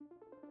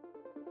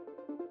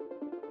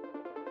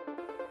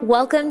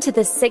Welcome to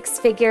the Six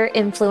Figure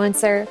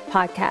Influencer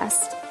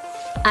Podcast.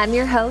 I'm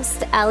your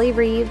host, Allie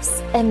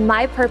Reeves, and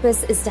my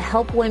purpose is to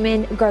help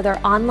women grow their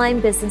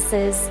online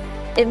businesses,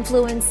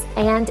 influence,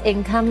 and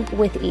income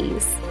with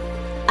ease.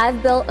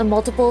 I've built a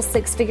multiple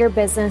six-figure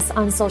business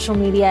on social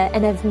media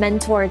and have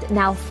mentored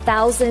now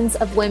thousands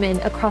of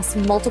women across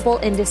multiple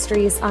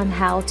industries on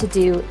how to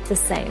do the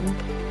same.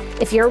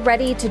 If you're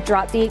ready to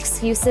drop the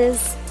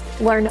excuses,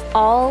 learn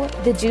all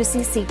the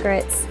juicy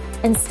secrets,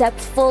 and step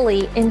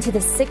fully into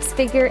the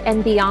six-figure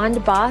and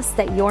beyond boss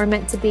that you're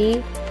meant to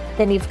be,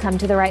 then you've come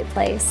to the right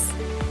place.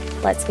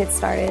 Let's get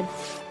started.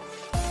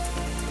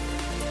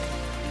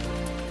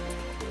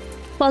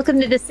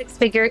 Welcome to the Six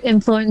Figure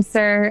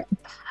Influencer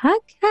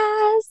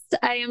Podcast.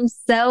 I am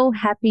so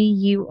happy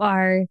you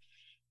are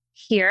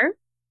here.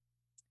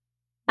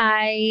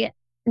 I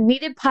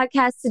needed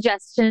podcast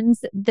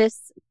suggestions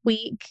this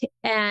week,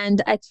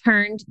 and I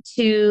turned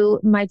to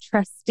my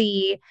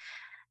trusty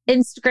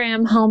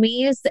Instagram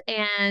homies,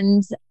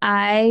 and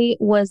I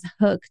was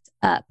hooked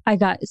up. I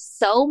got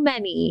so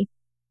many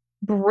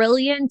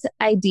brilliant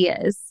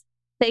ideas.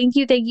 Thank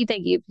you.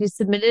 If you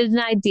submitted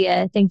an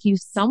idea, thank you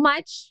so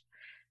much.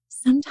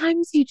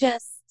 Sometimes you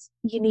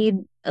need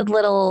a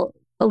little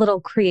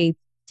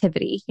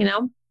creativity,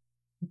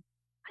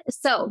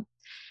 So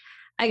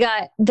I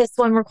got this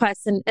one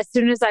request, and as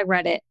soon as I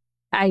read it,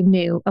 I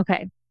knew,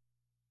 okay,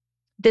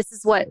 this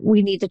is what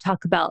we need to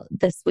talk about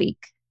this week.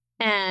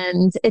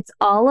 And it's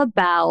all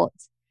about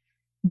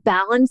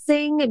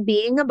balancing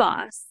being a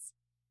boss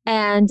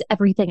and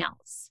everything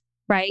else,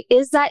 right?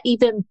 Is that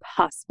even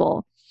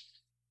possible?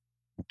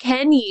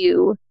 Can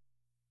you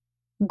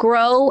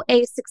grow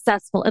a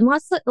successful,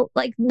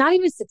 not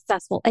even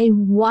successful, a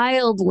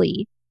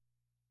wildly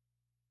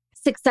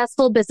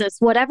successful business,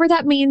 whatever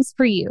that means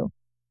for you,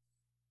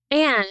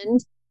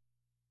 and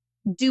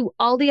do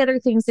all the other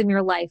things in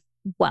your life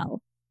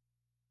well?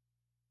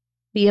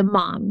 Be a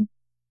mom,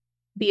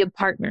 be a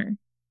partner,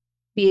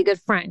 be a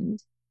good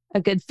friend, a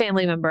good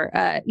family member,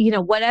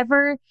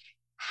 whatever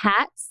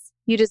hats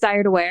you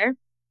desire to wear.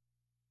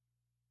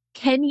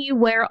 Can you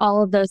wear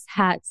all of those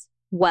hats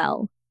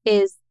well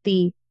is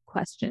the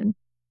question.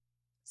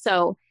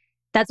 So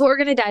that's what we're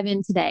going to dive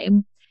in today.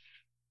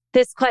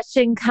 This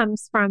question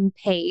comes from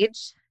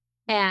Paige,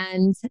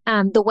 and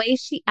the way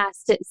she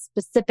asked it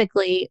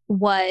specifically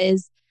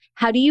was,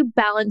 how do you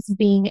balance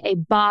being a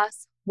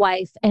boss,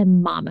 wife,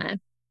 and mama?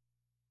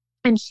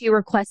 And she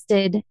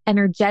requested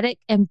energetic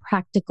and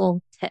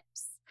practical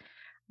tips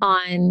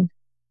on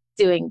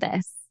doing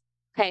this.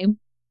 Okay.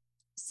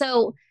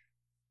 So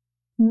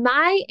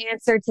my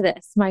answer to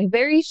this, my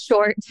very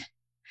short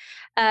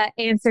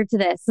answer to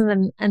this,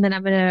 and then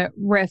I'm going to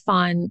riff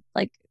on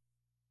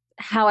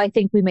how I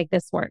think we make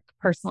this work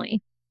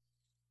personally,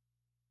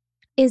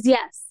 is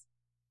yes,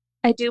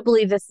 I do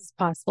believe this is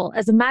possible.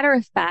 As a matter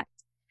of fact,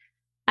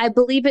 I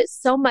believe it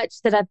so much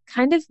that I've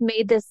kind of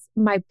made this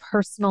my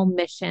personal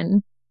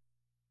mission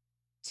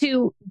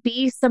to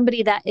be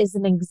somebody that is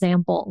an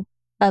example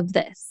of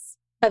this,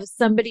 of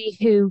somebody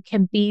who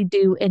can be,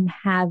 do, and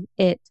have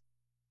it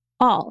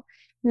all.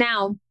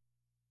 Now,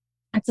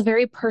 that's a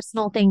very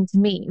personal thing to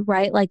me,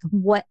 right? Like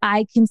what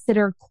I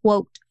consider,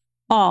 quote,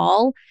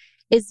 all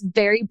is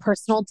very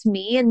personal to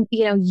me. And,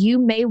 you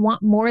may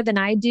want more than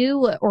I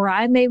do, or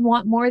I may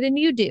want more than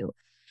you do.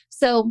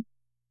 So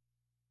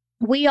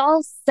we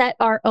all set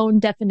our own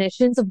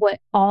definitions of what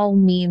all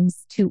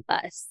means to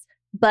us.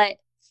 But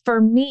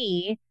for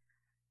me,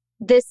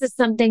 this is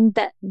something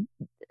that,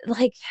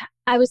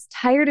 I was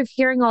tired of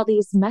hearing all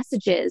these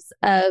messages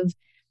of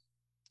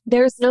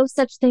there's no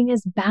such thing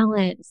as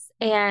balance,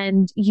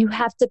 and you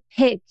have to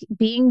pick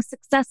being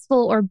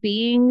successful or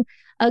being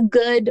a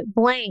good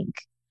blank.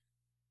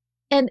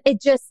 And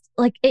it just,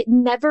 it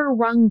never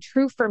rung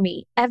true for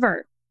me,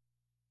 ever.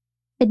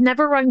 It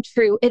never rung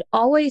true. It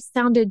always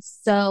sounded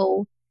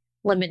so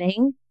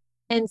limiting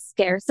and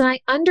scarce. And I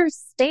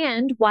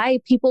understand why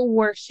people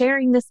were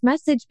sharing this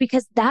message,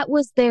 because that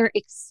was their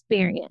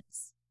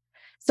experience.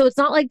 So it's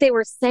not like they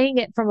were saying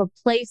it from a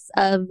place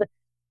of,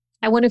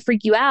 I want to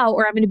freak you out,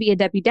 or I'm going to be a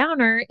Debbie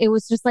Downer. It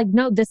was just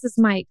no, this is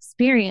my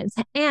experience.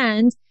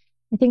 And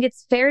I think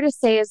it's fair to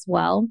say as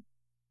well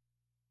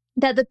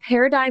that the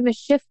paradigm is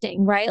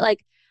shifting, right?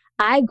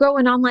 I grow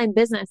an online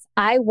business.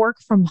 I work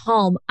from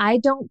home. I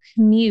don't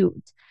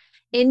commute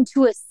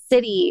into a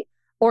city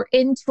or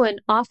into an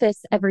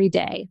office every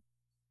day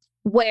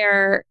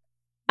where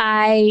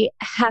I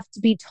have to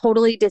be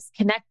totally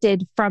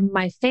disconnected from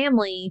my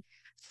family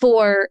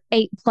for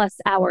 8+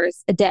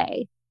 hours a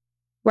day,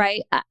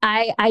 right?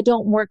 I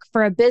don't work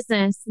for a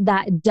business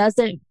that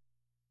doesn't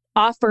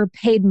offer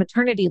paid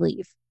maternity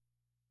leave.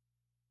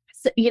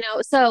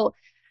 So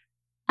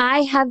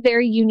I have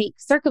very unique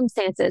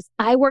circumstances.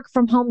 I work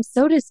from home.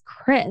 So does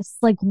Chris.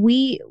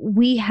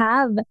 We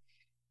have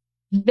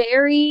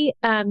very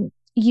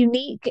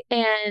unique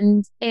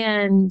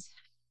and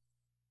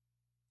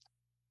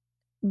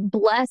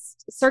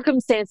blessed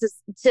circumstances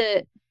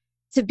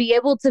to be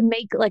able to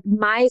make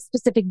my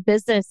specific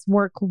business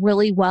work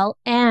really well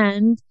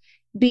and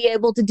be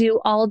able to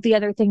do all of the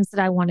other things that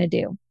I want to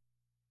do.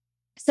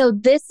 So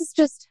this is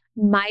just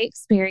my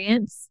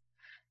experience.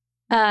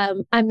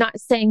 I'm not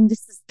saying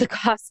this is the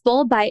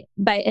gospel by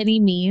any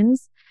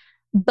means,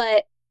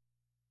 but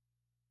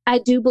I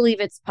do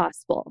believe it's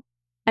possible.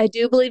 I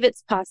do believe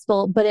it's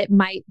possible, but it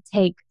might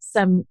take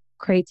some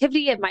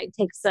creativity. It might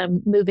take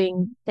some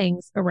moving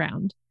things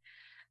around.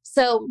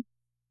 So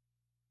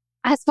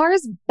as far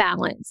as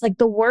balance, like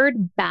the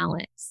word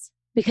balance,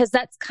 because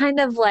that's kind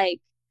of like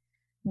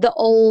the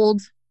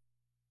old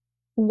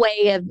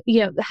way of,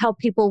 how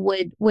people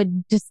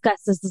would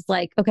discuss this is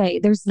like, okay,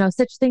 there's no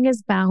such thing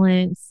as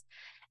balance.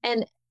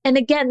 And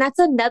again, that's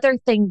another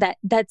thing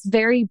that's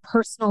very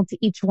personal to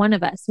each one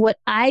of us. What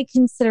I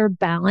consider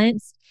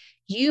balance,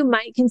 you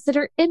might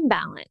consider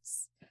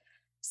imbalance.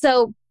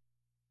 So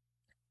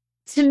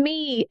to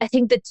me, I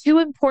think the two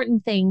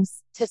important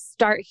things to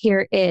start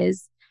here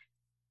is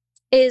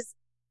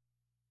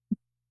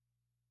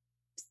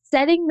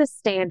setting the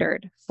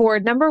standard for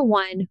number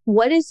one,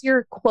 what is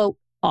your quote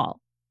all?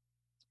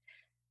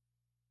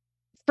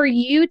 For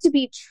you to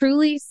be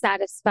truly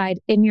satisfied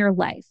in your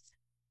life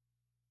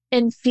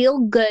and feel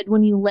good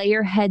when you lay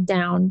your head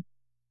down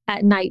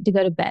at night to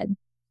go to bed,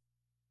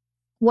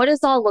 what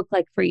does all look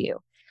like for you?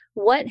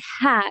 What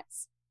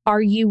hats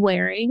are you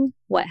wearing?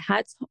 What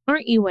hats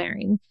aren't you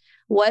wearing?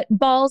 What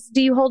balls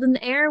do you hold in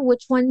the air?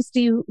 Which ones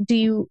do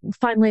you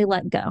finally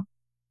let go?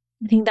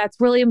 I think that's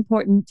really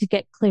important to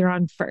get clear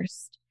on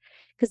first.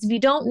 Because if you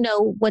don't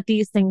know what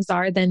these things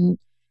are, then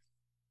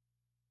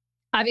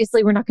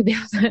obviously we're not going to be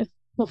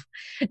able to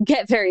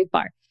get very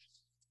far.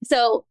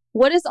 So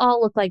what does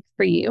all look like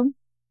for you?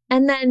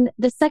 And then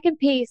the second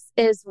piece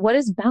is, what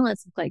does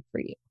balance look like for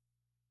you?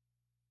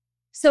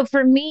 So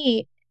for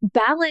me,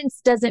 balance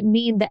doesn't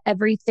mean that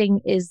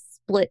everything is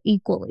split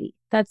equally.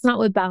 That's not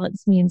what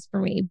balance means for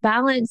me.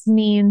 Balance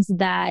means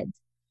that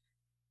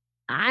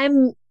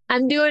I'm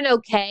doing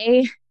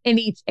okay in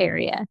each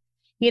area.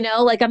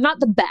 Like I'm not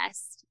the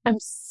best. I'm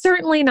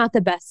certainly not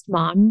the best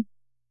mom.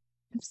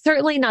 I'm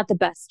certainly not the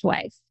best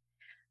wife.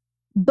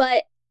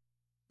 But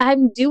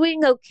I'm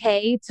doing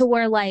okay to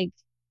where like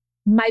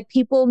my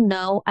people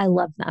know I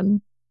love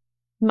them.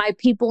 My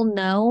people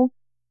know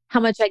how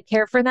much I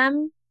care for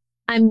them.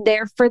 I'm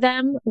there for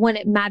them when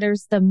it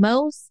matters the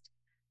most.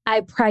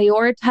 I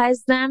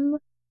prioritize them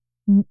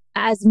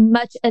as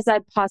much as I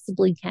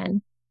possibly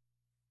can.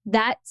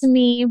 That to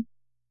me,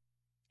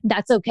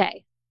 that's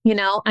okay.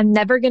 I'm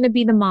never going to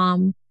be the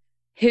mom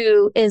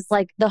who is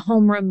like the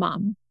homeroom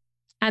mom.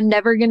 I'm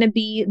never going to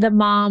be the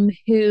mom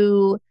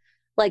who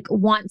like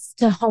wants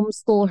to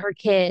homeschool her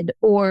kid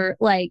or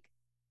like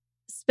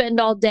spend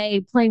all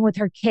day playing with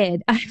her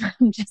kid.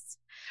 I'm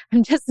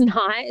just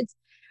not.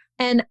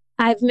 And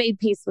I've made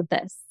peace with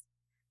this.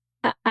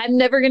 I'm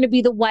never going to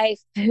be the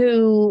wife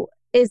who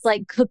is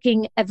like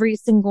cooking every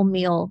single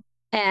meal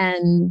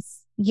and,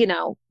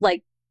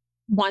 like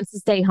wants to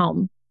stay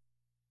home.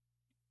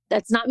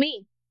 That's not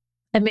me.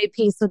 I've made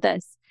peace with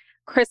this.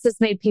 Chris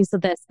has made peace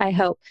with this, I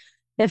hope.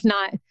 If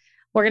not,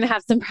 we're going to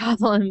have some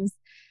problems,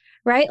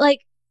 right?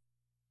 Like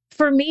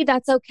for me,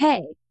 that's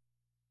okay.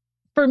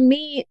 For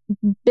me,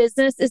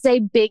 business is a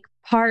big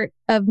part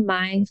of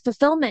my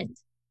fulfillment.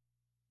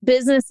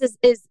 Business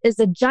is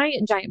a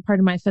giant part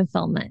of my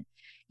fulfillment,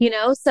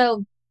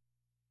 So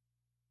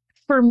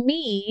for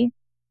me,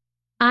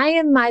 I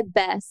am my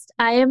best.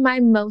 I am my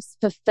most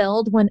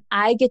fulfilled when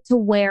I get to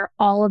wear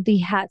all of the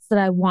hats that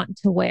I want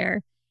to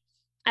wear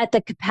at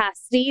the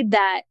capacity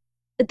that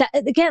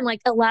again,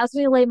 like allows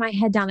me to lay my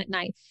head down at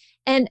night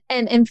and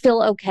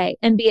feel okay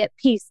and be at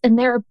peace. And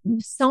there are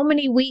so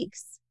many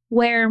weeks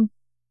where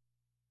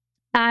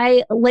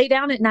I lay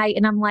down at night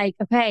and I'm like,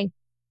 okay,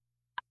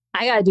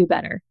 I got to do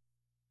better.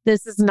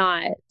 This is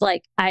not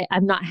like,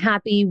 I'm not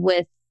happy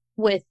with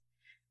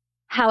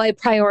how I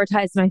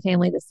prioritized my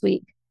family this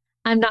week.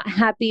 I'm not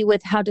happy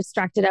with how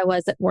distracted I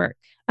was at work.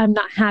 I'm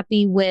not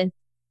happy with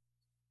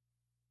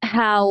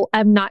how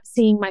I'm not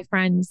seeing my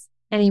friends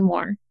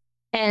anymore.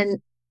 And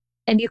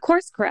you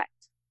course correct.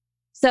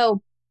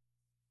 So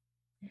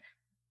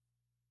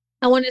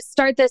I want to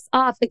start this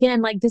off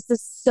again. Like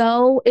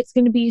it's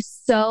going to be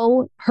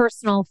so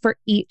personal for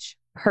each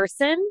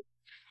person.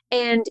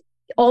 And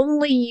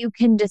only you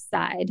can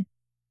decide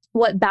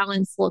what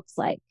balance looks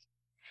like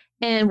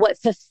and what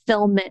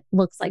fulfillment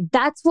looks like.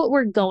 That's what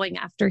we're going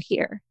after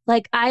here.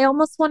 Like I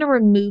almost want to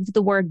remove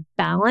the word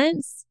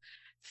balance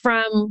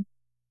from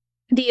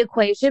the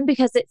equation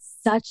because it's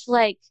such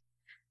like,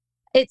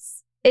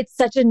 it's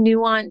such a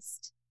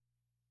nuanced,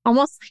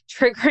 almost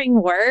like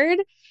triggering word.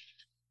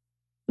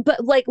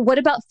 But like, what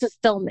about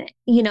fulfillment?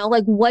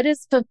 Like what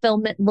does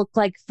fulfillment look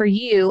like for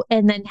you?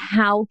 And then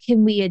how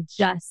can we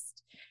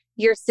adjust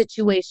your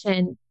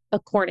situation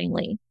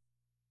accordingly?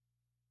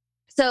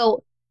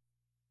 So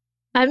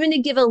I'm going to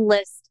give a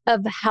list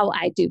of how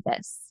I do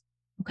this.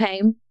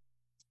 Okay.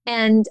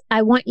 And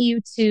I want you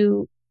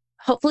to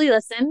hopefully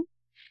listen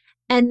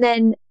and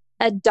then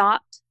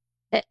adopt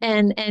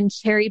and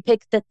cherry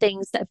pick the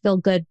things that feel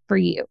good for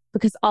you,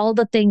 because all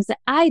the things that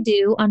I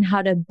do on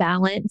how to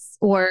balance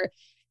or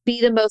be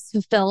the most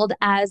fulfilled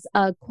as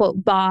a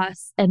quote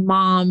boss and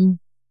mom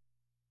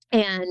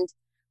and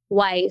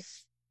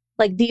wife.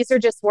 Like these are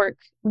just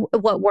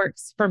what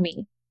works for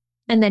me.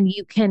 And then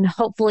you can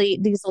hopefully,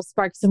 these will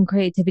spark some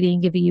creativity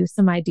and give you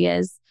some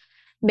ideas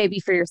maybe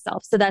for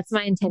yourself. So that's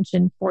my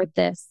intention for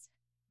this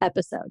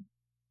episode.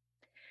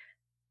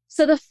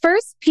 So the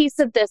first piece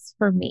of this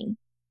for me,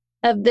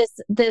 of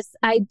this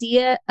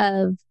idea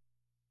of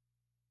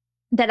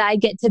that I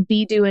get to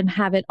be, do, and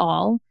have it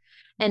all,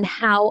 and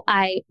how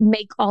I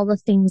make all the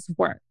things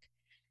work.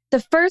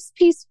 The first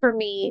piece for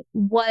me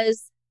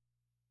was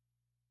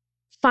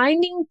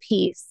finding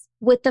peace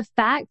with the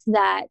fact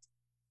that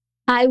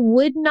I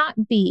would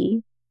not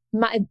be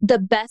the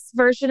best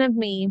version of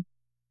me,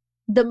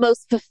 the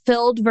most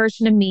fulfilled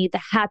version of me,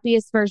 the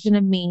happiest version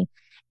of me,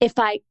 if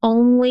I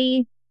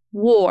only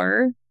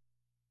wore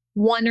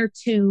one or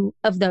two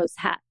of those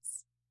hats.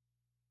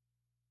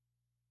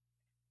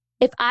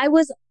 If I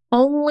was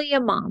only a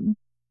mom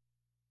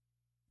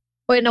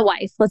and a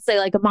wife, let's say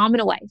like a mom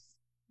and a wife,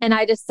 and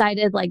I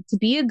decided like to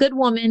be a good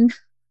woman,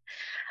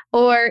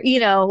 or,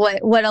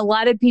 what a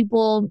lot of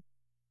people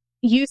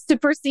used to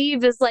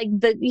perceive as like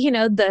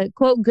the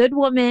quote, good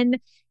woman,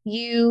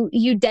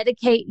 you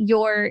dedicate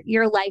your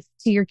life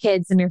to your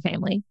kids and your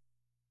family.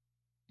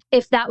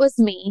 If that was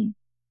me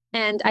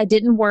and I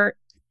didn't work,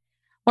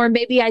 or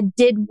maybe I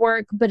did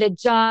work, but a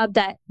job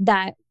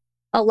that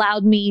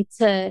allowed me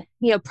to,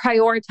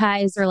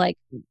 prioritize or like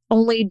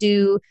only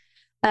do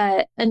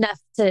enough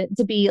to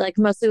be like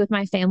mostly with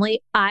my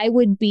family, I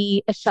would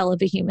be a shell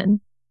of a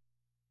human.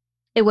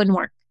 It wouldn't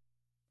work.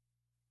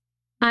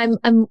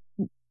 I'm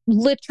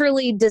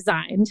literally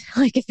designed.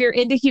 Like if you're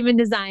into human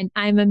design,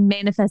 I'm a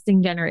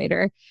manifesting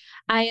generator.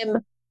 I am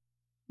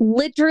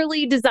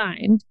literally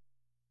designed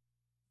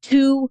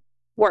to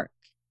work.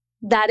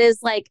 That is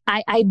like,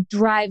 I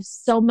drive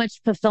so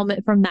much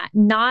fulfillment from that,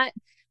 not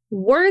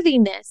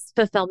worthiness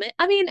fulfillment.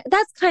 I mean,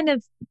 that's kind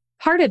of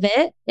part of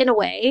it in a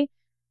way.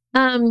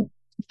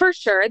 For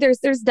sure. There's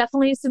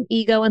definitely some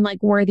ego and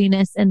like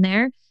worthiness in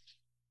there,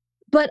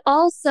 but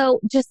also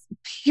just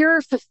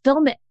pure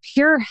fulfillment,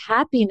 pure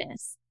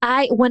happiness.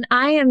 When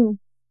I am,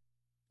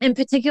 and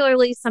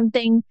particularly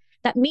something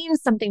that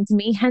means something to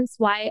me, hence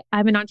why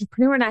I'm an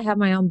entrepreneur and I have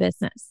my own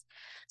business.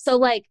 So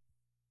like,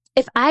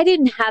 if I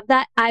didn't have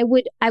that, I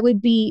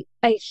would be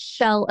a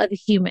shell of a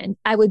human.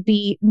 I would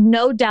be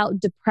no doubt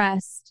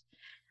depressed.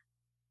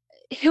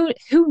 Who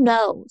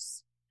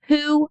knows?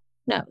 Who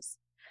knows?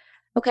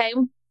 Okay.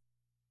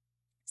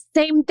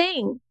 Same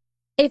thing.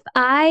 If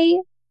I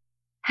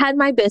had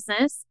my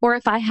business or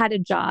if I had a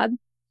job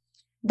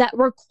that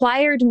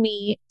required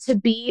me to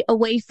be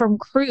away from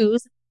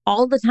Cruz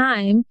all the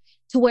time,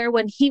 to where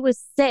when he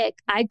was sick,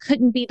 I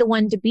couldn't be the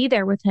one to be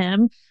there with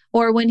him,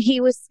 or when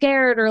he was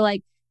scared, or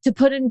like to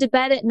put him to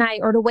bed at night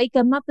or to wake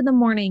him up in the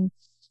morning,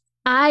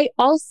 I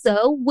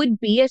also would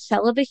be a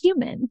shell of a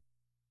human.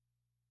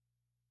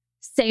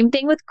 Same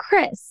thing with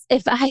Chris.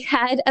 If I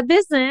had a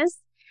business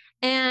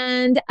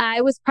and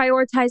I was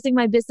prioritizing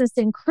my business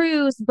in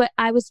Cruz, but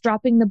I was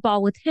dropping the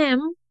ball with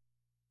him,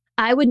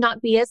 I would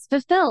not be as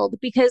fulfilled,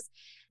 because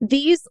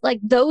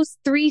those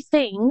three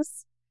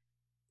things,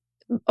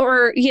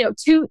 or,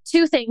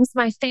 two things,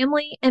 my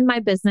family and my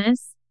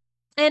business.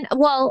 And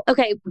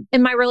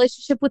in my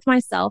relationship with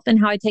myself and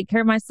how I take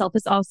care of myself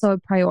is also a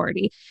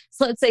priority.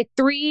 So let's say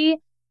three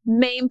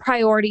main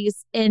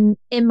priorities in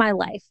my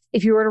life.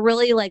 If you were to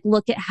really like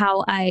look at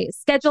how I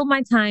schedule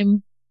my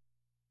time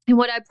and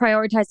what I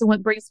prioritize and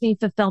what brings me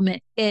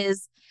fulfillment,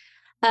 is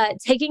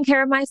taking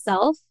care of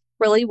myself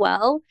really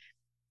well,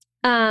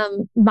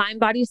 mind,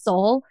 body,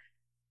 soul,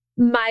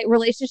 my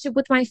relationship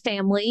with my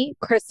family,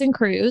 Chris and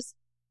Cruz,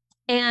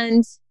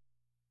 and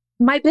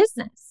my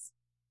business.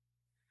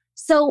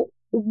 So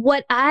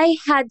what I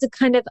had to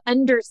kind of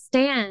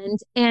understand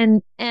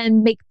and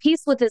make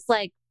peace with is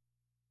like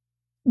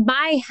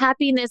my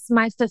happiness,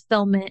 my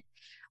fulfillment.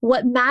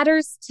 What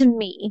matters to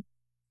me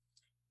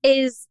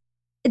is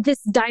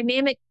this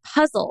dynamic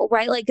puzzle,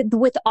 right? Like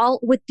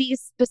with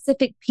these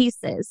specific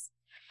pieces.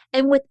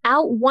 And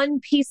without one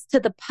piece to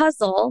the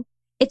puzzle,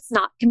 it's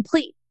not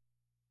complete.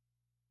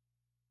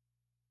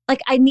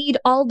 Like I need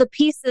all the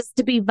pieces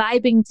to be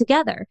vibing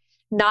together.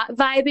 Not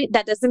vibing,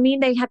 that doesn't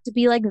mean they have to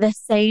be like the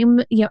same,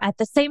 at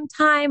the same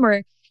time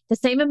or the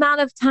same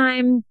amount of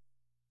time.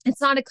 It's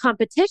not a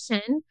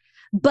competition,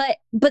 but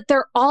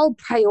they're all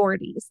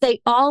priorities. They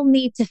all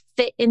need to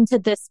fit into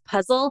this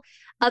puzzle.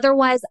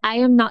 Otherwise, I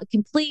am not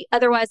complete.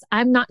 Otherwise,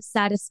 I'm not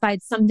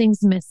satisfied.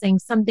 Something's missing.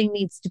 Something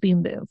needs to be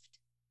moved.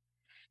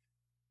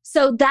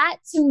 So that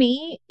to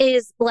me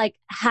is like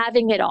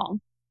having it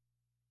all.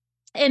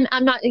 And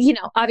I'm not,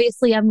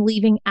 obviously I'm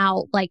leaving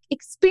out like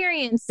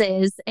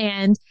experiences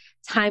and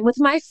time with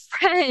my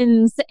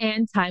friends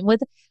and time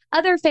with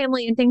other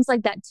family and things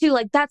like that too.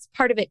 Like that's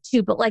part of it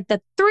too. But like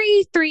the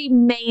three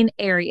main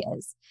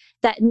areas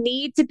that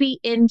need to be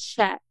in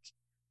check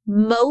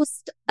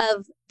most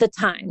of the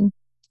time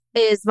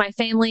is my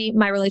family,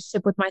 my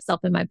relationship with myself,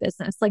 and my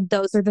business. Like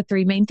those are the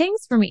three main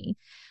things for me.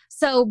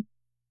 So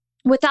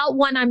without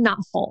one, I'm not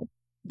whole.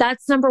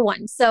 That's number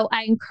one. So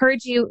I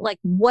encourage you, like,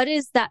 what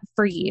is that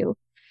for you?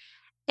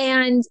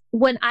 And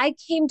when I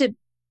came to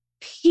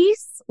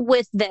peace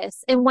with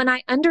this, and when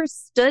I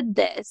understood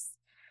this,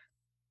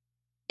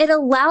 it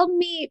allowed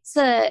me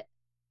to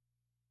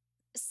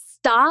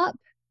stop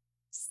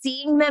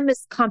seeing them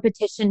as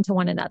competition to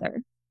one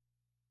another.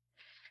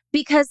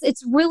 Because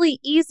it's really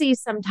easy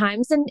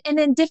sometimes, and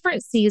in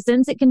different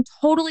seasons, it can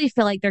totally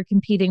feel like they're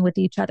competing with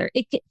each other.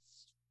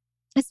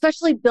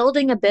 Especially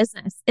building a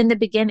business in the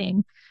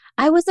beginning.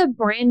 I was a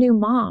brand new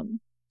mom.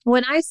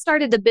 When I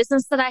started the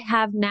business that I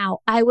have now,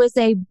 I was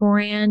a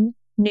brand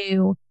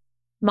new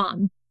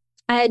mom.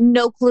 I had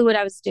no clue what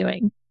I was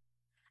doing.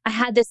 I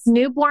had this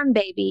newborn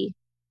baby.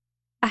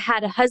 I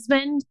had a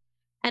husband,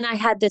 and I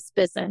had this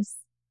business.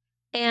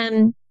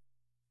 And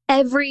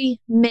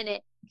every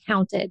minute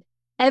counted.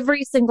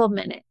 Every single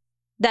minute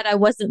that I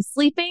wasn't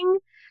sleeping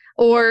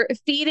or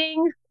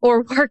feeding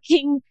or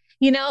working,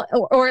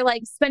 or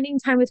like spending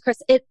time with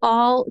Chris, it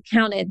all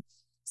counted.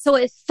 So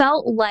it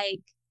felt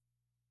like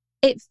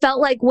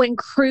when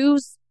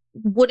Cruz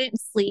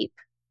wouldn't sleep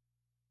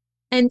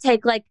and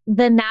take like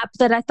the nap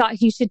that I thought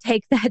he should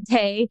take that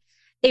day,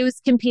 it was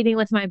competing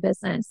with my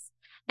business.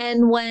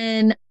 And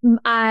when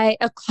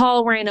a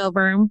call ran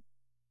over,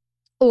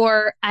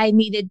 or I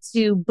needed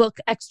to book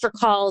extra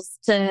calls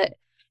to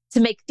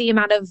make the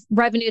amount of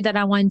revenue that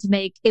I wanted to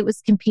make, it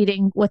was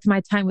competing with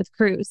my time with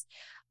Cruz.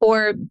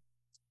 Or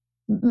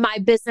my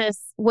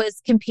business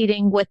was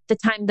competing with the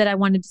time that I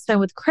wanted to spend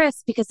with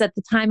Chris, because at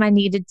the time I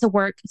needed to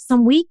work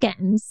some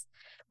weekends,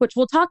 which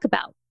we'll talk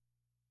about.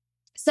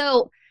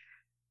 So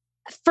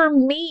for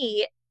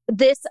me,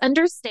 this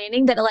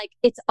understanding that like,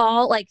 it's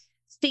all like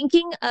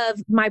thinking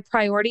of my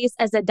priorities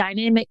as a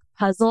dynamic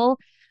puzzle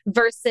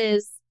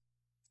versus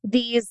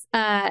these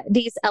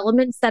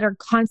elements that are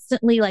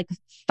constantly like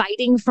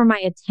fighting for my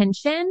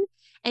attention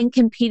and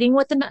competing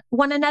with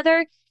one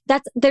another,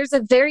 there's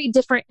a very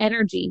different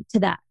energy to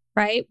that,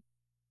 right?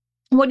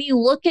 When you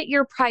look at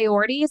your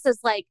priorities as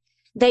like,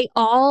 they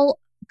all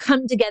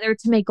come together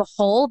to make a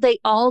whole, they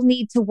all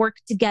need to work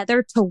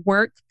together to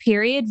work,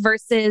 period,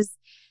 versus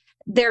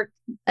they're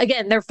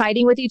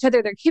fighting with each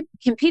other, they're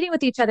competing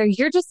with each other.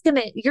 You're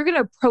going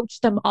to approach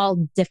them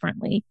all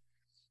differently.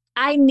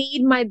 I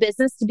need my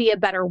business to be a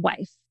better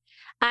wife.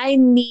 I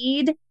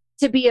need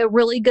to be a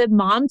really good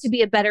mom to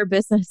be a better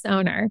business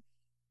owner.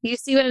 You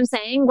see what I'm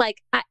saying? Like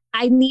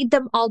I need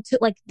them all to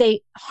like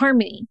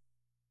harmony.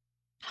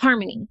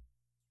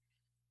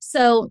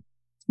 So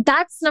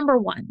that's number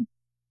one.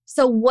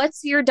 So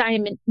what's your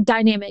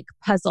dynamic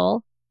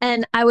puzzle?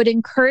 And I would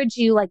encourage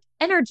you, like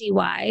energy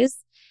wise,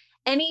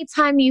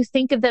 anytime you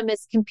think of them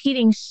as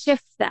competing,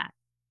 shift that.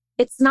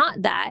 It's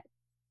not that.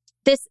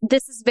 This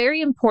is very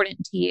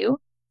important to you.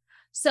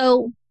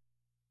 So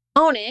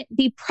own it,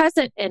 be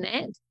present in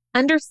it,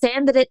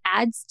 understand that it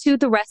adds to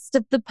the rest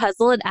of the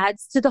puzzle, it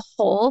adds to the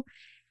whole.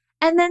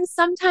 And then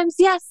sometimes,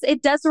 yes,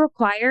 it does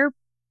require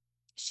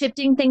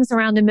shifting things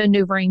around and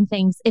maneuvering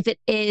things if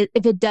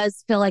it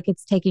does feel like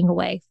it's taking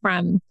away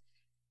from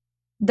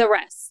the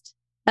rest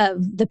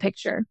of the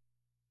picture.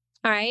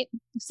 All right.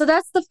 So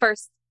that's the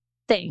first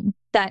thing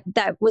that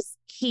was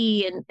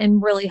key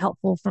and really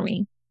helpful for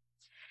me.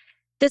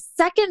 The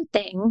second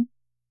thing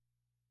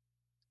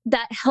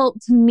that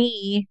helped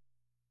me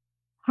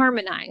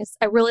harmonize,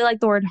 I really like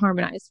the word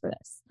harmonize for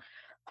this,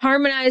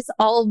 harmonize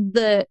all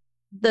the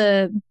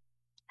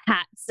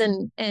hats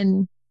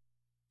and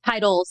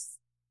titles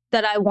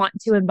that I want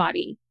to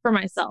embody for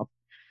myself,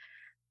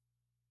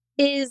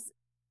 is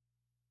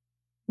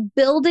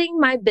building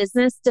my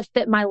business to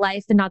fit my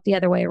life and not the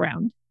other way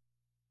around.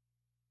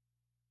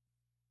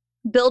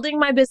 Building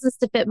my business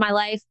to fit my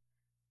life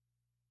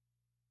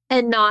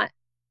and not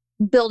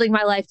building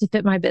my life to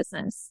fit my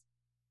business.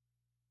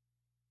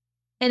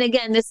 And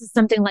again, this is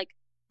something like,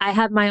 I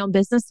have my own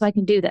business, so I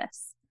can do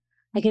this.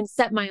 I can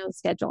set my own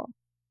schedule.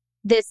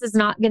 This is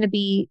not going to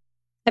be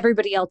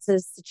everybody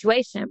else's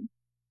situation.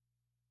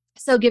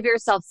 So give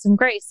yourself some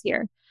grace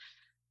here.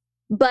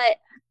 But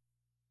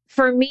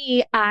for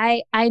me,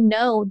 I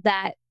know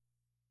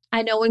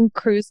when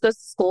Cruz goes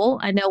to school.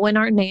 I know when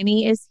our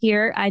nanny is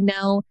here. I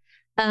know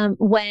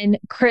when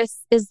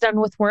Chris is done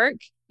with work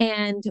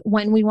and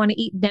when we want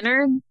to eat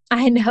dinner.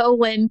 I know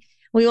when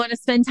we want to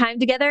spend time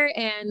together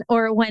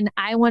or when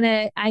I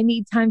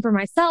need time for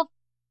myself.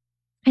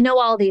 I know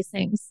all these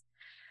things.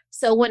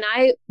 So when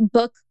I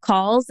book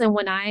calls and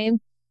when I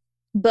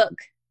book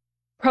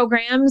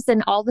programs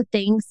and all the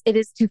things, it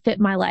is to fit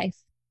my life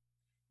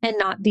and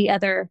not the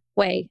other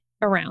way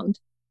around.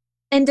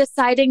 And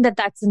deciding that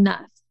that's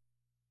enough.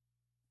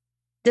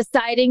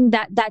 Deciding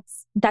that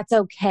that's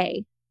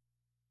okay.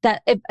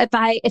 That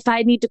if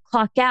I need to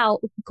clock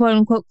out, quote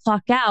unquote,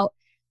 clock out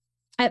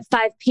at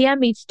 5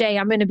 p.m. each day,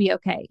 I'm going to be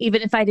okay.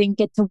 Even if I didn't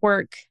get to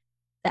work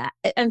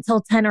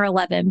until 10 or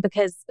 11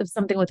 because of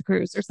something with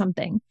Cruz or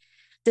something.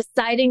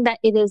 Deciding that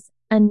it is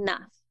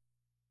enough.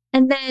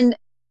 And then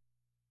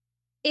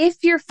if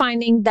you're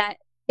finding that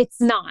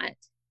it's not,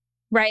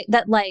 right,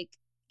 that like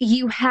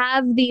you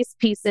have these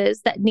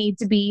pieces that need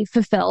to be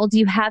fulfilled,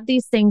 you have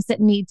these things that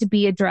need to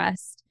be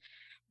addressed,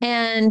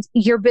 and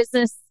your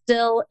business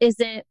still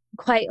isn't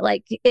quite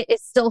like, it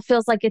still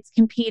feels like it's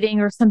competing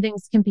or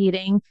something's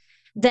competing,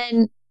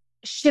 then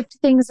shift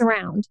things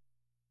around.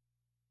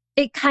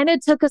 It kind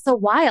of took us a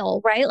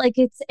while, right? Like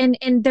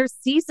and there's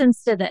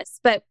seasons to this,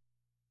 but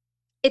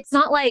it's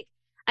not like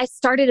I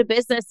started a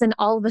business and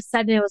all of a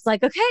sudden it was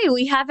like, okay,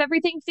 we have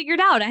everything figured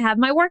out. I have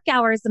my work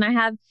hours and I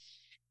have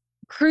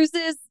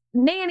Cruz's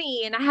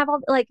nanny and I have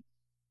all like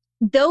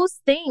those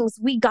things.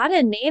 We got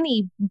a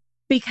nanny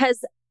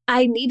because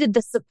I needed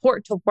the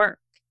support to work.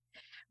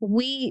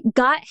 We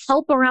got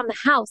help around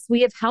the house.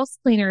 We have house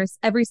cleaners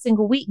every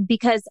single week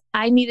because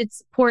I needed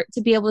support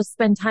to be able to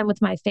spend time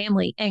with my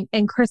family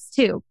and Chris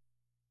too.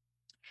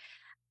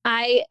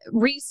 I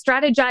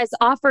re-strategize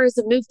offers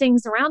and move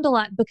things around a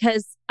lot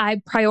because I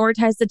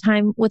prioritize the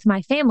time with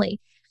my family.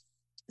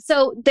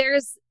 So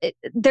there's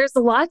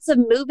lots of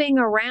moving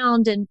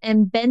around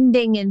and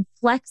bending and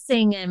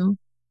flexing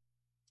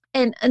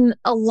and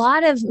a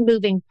lot of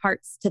moving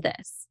parts to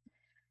this,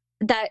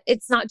 that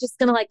it's not just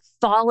going to like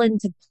fall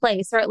into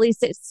place, or at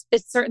least it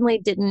certainly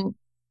didn't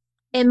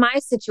in my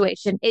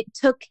situation. It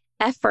took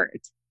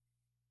effort.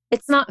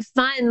 It's not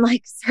fun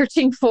like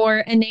searching for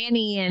a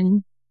nanny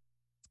and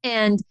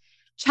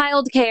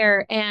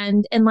childcare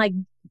and like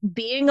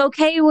being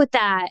okay with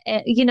that.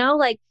 You know,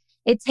 like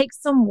it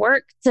takes some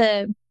work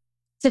to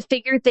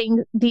figure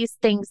these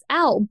things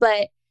out.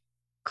 But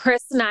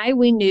Chris and I,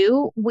 we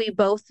knew we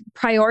both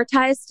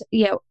prioritized,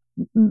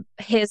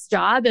 his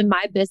job and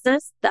my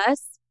business.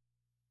 Thus,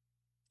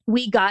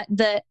 we got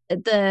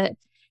the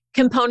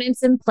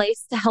components in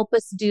place to help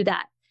us do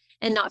that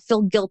and not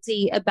feel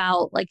guilty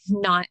about like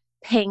not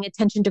paying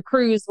attention to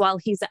Cruz while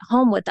he's at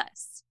home with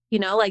us,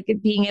 like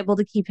being able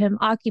to keep him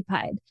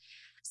occupied.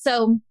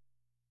 So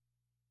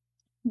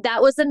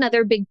that was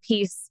another big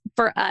piece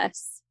for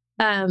us.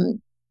 And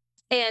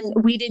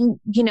we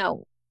didn't,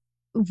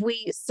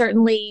 we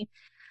certainly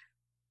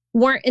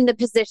weren't in the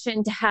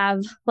position to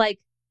have like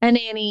a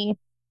nanny,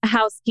 a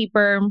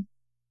housekeeper,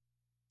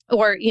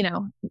 or,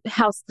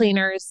 house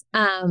cleaners,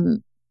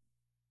 all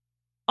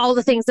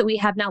the things that we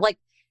have now. Like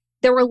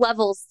there were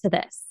levels to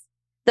this.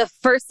 The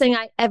first thing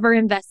I ever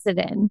invested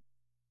in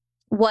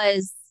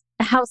was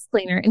a house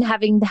cleaner and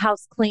having the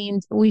house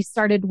cleaned. We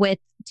started with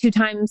 2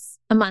 times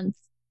a month.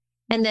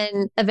 And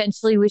then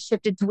eventually we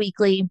shifted to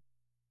weekly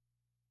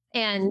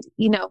and,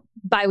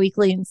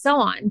 biweekly and so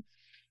on.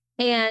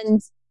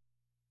 And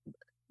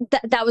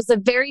that was the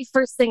very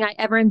first thing I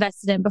ever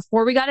invested in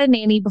before we got a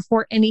nanny,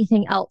 before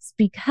anything else,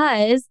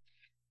 because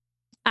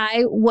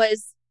I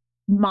was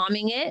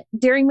momming it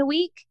during the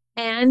week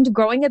and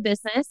growing a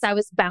business. I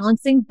was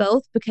balancing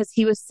both because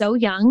he was so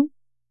young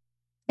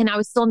and I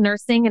was still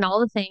nursing and all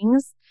the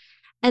things.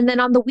 And then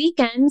on the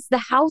weekends, the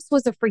house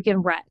was a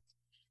freaking wreck.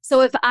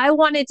 So if I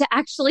wanted to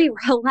actually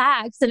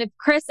relax, and if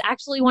Chris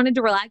actually wanted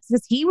to relax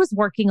because he was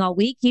working all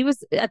week, he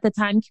was at the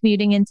time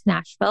commuting into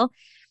Nashville.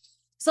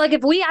 So like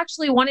if we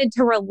actually wanted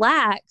to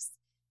relax,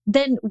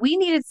 then we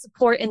needed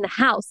support in the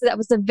house. So that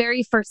was the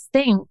very first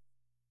thing.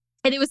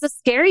 And it was a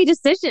scary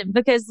decision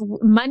because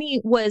money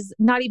was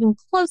not even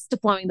close to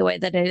flowing the way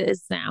that it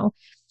is now.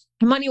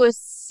 Money was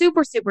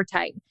super, super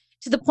tight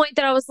to the point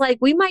that I was like,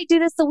 we might do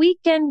this a week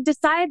and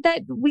decide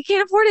that we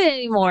can't afford it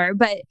anymore.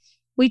 But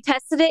we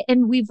tested it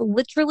and we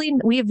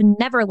have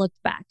never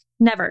looked back.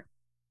 Never.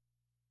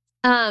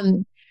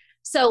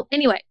 So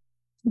anyway,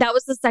 that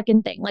was the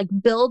second thing, like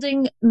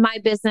building my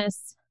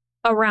business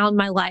around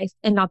my life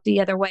and not the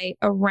other way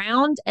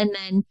around. And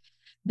then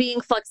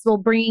being flexible,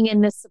 bringing in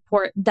the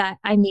support that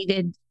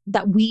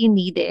we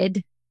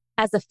needed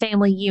as a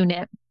family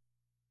unit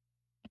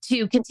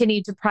to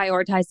continue to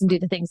prioritize and do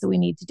the things that we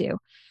need to do.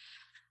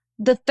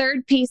 The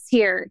third piece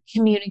here,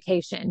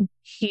 communication,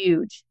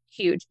 huge,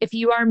 huge. If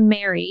you are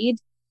married,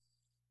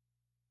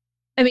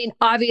 I mean,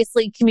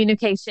 obviously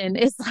communication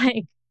is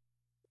like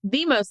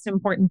the most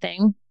important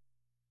thing.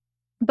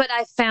 But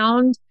I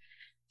found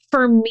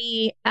for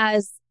me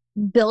as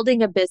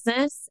building a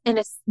business, and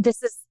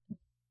this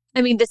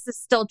is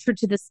still true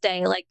to this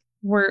day. Like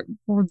we're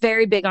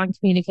very big on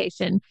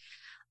communication,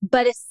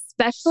 but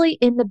especially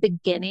in the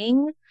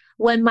beginning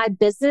when my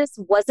business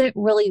wasn't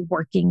really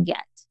working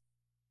yet.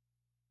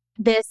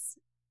 This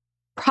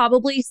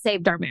probably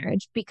saved our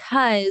marriage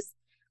because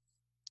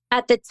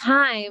at the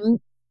time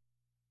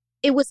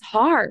it was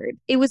hard.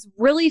 It was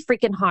really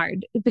freaking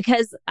hard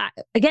because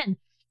again,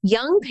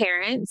 young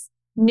parents,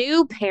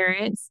 new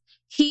parents,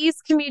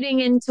 he's commuting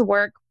into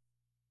work.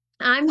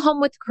 I'm home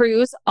with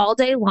Cruz all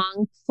day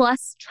long,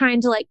 plus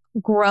trying to like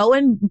grow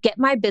and get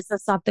my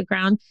business off the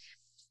ground,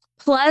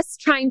 plus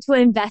trying to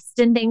invest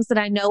in things that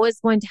I know is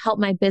going to help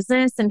my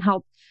business and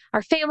help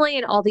our family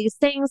and all these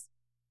things.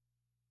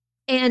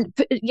 And,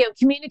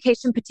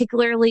 communication,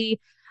 particularly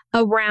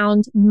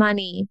around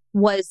money,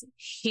 was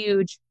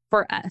huge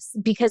for us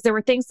because there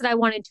were things that I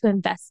wanted to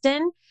invest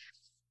in,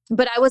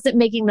 but I wasn't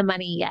making the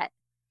money yet.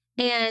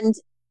 And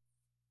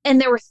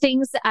there were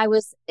things that I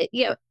was,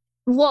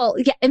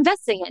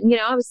 investing in.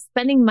 I was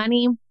spending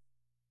money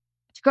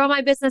to grow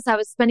my business. I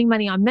was spending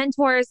money on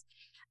mentors.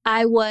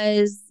 I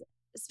was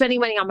spending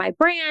money on my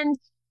brand,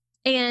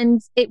 and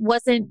it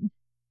wasn't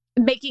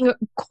making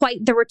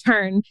quite the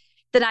return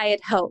that I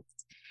had hoped.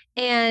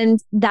 And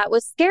that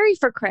was scary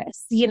for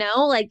Chris,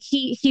 like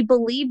he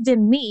believed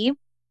in me,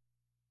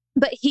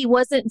 but he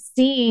wasn't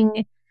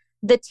seeing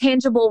the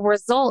tangible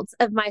results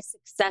of my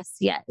success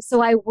yet.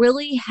 So I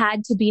really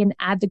had to be an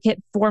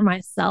advocate for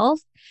myself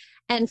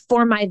and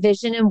for my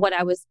vision and what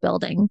I was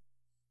building.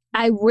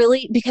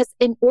 Because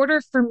in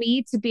order for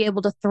me to be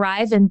able to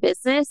thrive in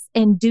business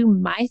and do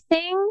my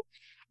thing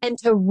and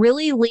to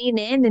really lean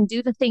in and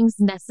do the things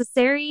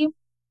necessary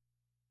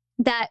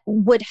that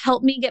would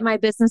help me get my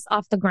business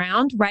off the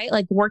ground, right?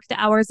 Like work the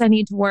hours I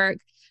need to work,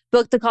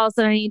 book the calls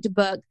that I need to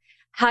book,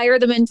 hire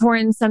the mentor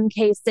in some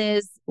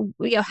cases,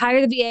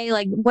 hire the VA,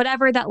 like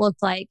whatever that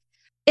looked like.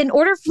 In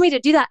order for me to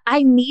do that,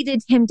 I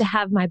needed him to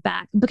have my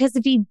back, because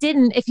if he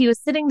didn't, if he was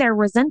sitting there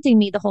resenting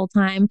me the whole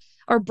time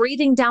or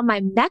breathing down my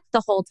neck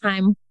the whole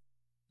time,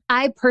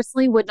 I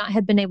personally would not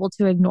have been able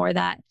to ignore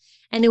that.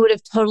 And it would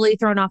have totally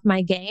thrown off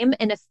my game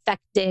and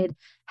affected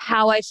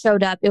how I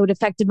showed up. It would have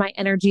affected my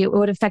energy. It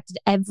would have affected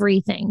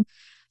everything.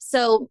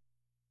 So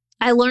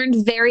I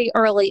learned very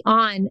early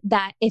on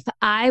that if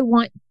I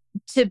want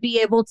to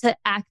be able to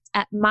act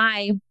at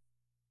my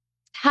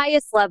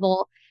highest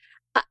level,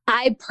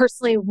 I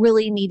personally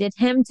really needed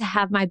him to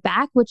have my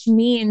back, which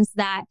means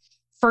that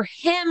for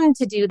him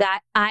to do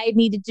that, I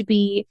need to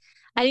be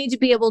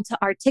able to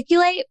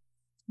articulate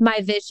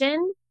my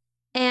vision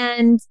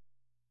and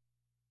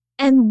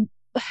my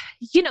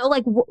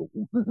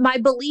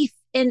belief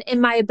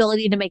in my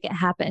ability to make it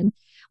happen,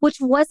 which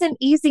wasn't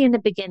easy in the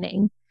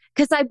beginning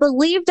because I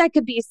believed I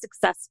could be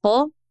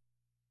successful.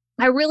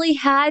 I really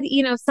had,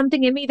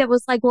 something in me that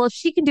was like, well, if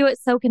she can do it,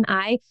 so can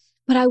I,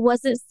 but I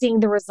wasn't seeing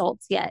the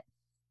results yet.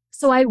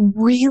 So I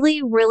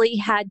really, really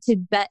had to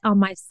bet on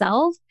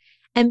myself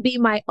and be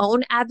my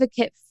own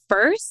advocate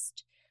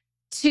first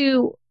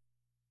to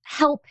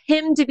help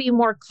him to be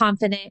more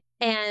confident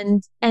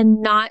and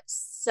not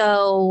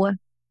so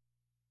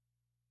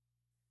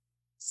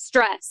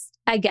stressed,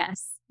 I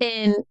guess,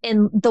 in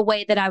the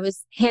way that I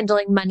was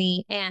handling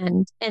money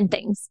and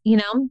things,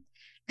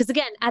 because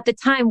again, at the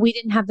time we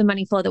didn't have the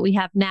money flow that we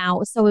have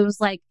now. So it was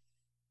like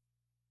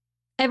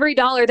every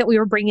dollar that we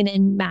were bringing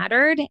in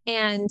mattered,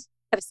 and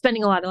I was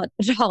spending a lot of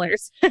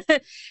dollars,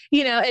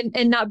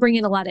 and not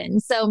bringing a lot in.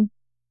 So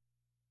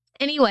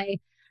anyway,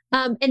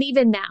 and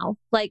even now,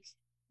 like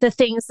the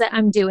things that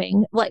I'm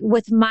doing, like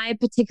with my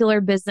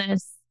particular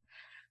business,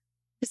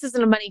 this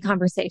isn't a money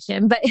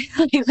conversation, but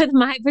with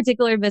my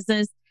particular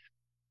business,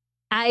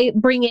 I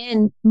bring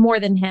in more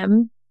than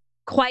him,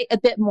 quite a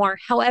bit more.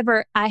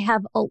 However, I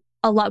have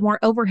a lot more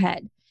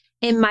overhead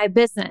in my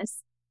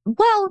business.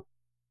 Well,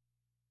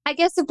 I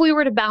guess if we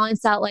were to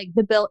balance out like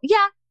the bill,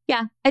 yeah,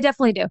 I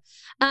definitely do.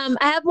 I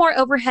have more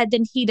overhead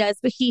than he does,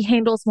 but he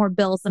handles more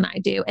bills than I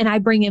do, and I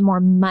bring in more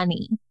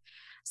money.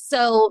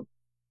 So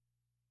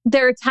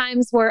there are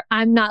times where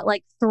I'm not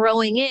like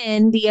throwing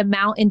in the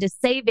amount into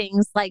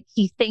savings like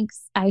he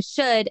thinks I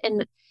should,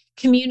 and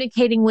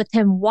communicating with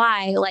him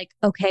why, like,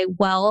 okay,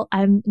 well,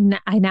 I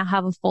now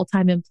have a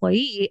full-time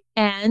employee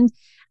and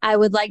I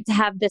would like to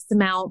have this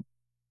amount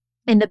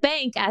in the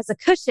bank as a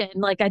cushion.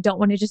 Like, I don't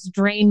want to just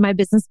drain my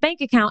business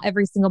bank account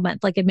every single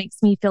month. Like, it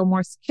makes me feel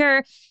more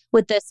secure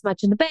with this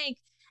much in the bank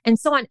and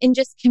so on. And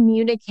just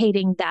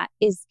communicating that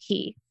is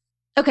key.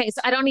 Okay,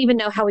 so I don't even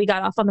know how we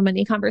got off on the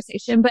money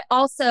conversation, but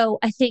also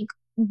I think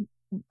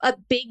a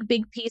big,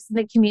 big piece in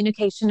the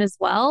communication as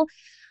well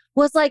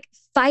was like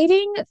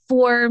fighting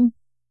for,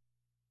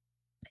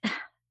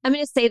 I'm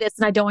going to say this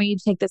and I don't want you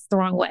to take this the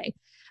wrong way,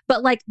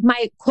 but like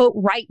my quote,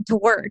 right to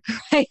work,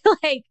 right?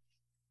 Like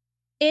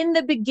in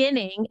the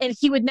beginning, and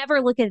he would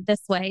never look at it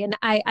this way. And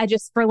I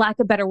just, for lack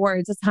of better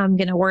words, that's how I'm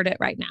going to word it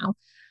right now.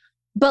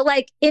 But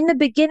like in the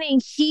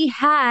beginning, he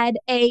had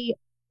a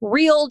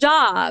real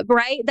job,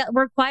 right? That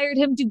required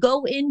him to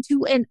go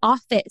into an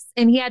office,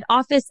 and he had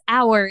office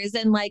hours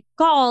and like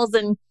calls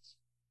and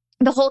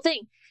the whole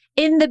thing.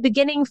 In the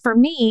beginning for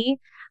me,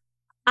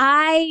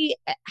 I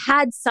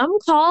had some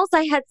calls,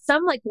 I had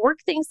some like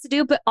work things to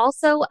do, but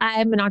also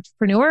I'm an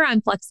entrepreneur.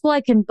 I'm flexible.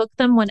 I can book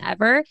them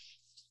whenever.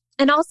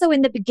 And also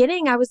in the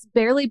beginning, I was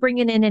barely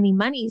bringing in any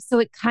money. So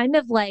it kind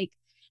of like,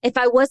 if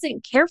I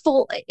wasn't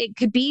careful, it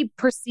could be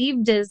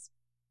perceived as,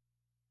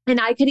 and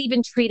I could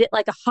even treat it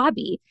like a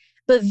hobby.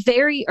 But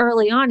very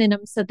early on, and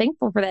I'm so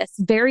thankful for this,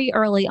 very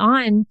early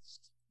on,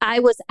 I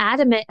was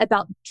adamant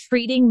about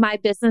treating my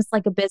business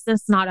like a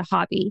business, not a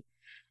hobby.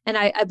 And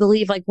I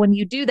believe like when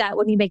you do that,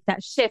 when you make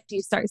that shift,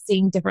 you start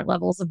seeing different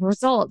levels of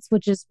results,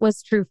 which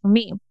was true for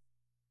me.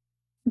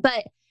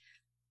 But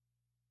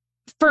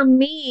for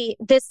me,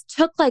 this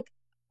took like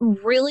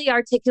really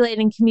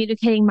articulating,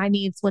 communicating my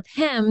needs with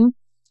him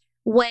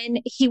when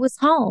he was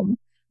home,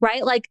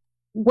 right? Like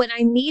when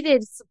I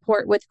needed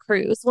support with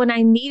crews, when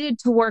I needed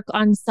to work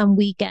on some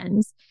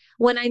weekends,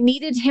 when I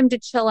needed him to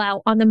chill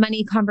out on the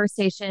money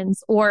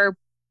conversations or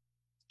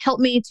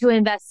help me to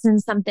invest in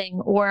something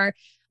or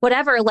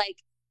whatever, like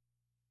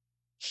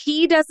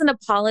he doesn't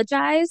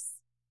apologize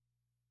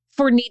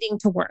for needing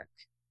to work.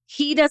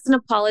 He doesn't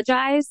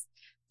apologize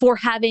for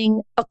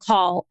having a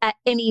call at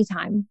any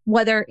time,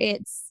 whether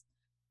it's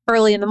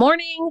early in the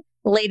morning,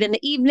 late in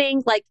the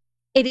evening. Like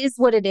it is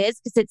what it is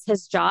because it's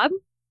his job.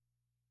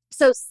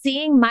 So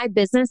seeing my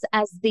business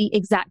as the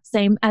exact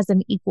same as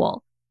an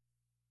equal,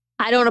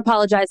 I don't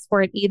apologize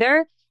for it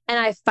either. And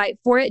I fight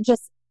for it.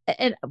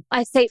 And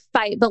I say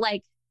fight, but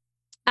like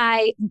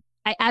I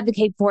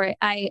advocate for it.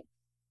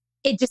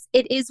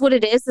 It is what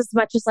it is, as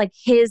much as like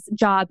his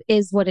job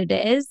is what it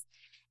is.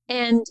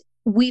 And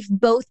we've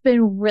both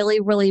been really,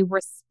 really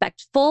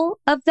respectful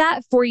of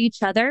that for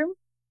each other.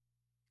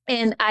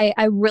 And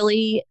I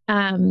really,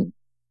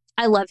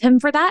 I love him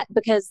for that,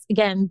 because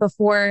again,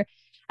 before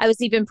I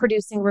was even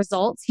producing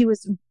results,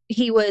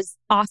 he was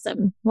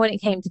awesome when it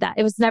came to that.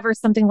 It was never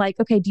something like,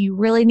 okay, do you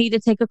really need to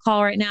take a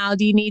call right now?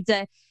 Do you need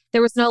to,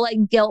 there was no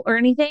like guilt or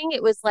anything.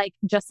 It was like,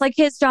 just like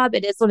his job,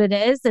 it is what it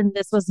is. And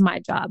this was my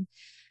job.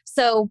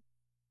 So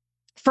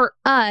for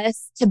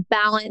us to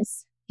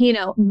balance,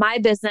 my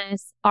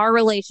business, our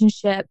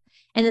relationship,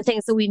 and the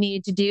things that we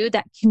needed to do,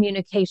 that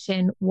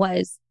communication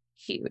was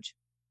huge.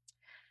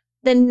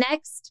 The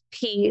next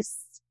piece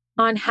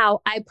on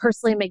how I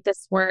personally make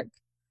this work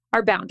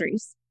are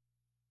boundaries.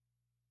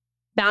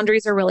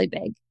 Boundaries are really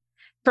big.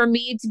 For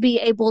me to be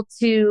able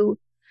to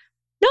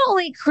not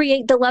only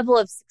create the level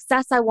of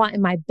success I want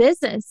in my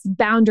business,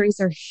 boundaries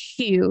are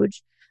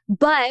huge,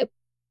 but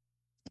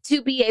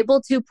to be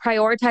able to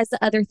prioritize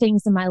the other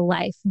things in my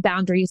life,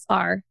 boundaries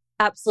are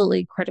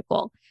absolutely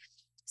critical.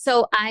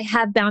 So I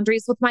have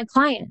boundaries with my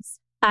clients.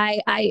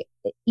 If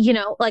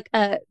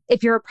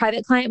you're a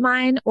private client of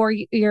mine, or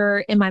you're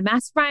in my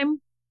mastermind,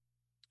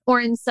 or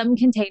in some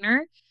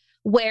container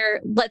where,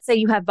 let's say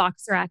you have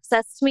Voxer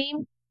access to me,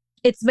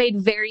 it's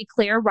made very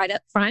clear right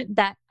up front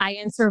that I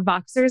answer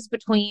Voxers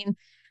between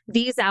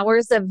these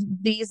hours of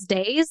these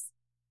days,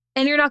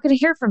 and you're not going to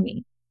hear from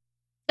me.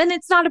 And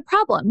it's not a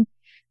problem,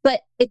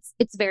 but it's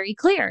very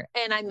clear.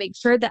 And I make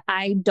sure that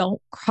I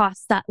don't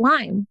cross that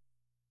line.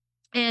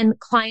 And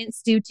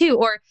clients do too.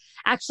 Or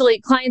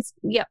actually clients,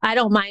 I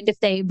don't mind if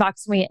they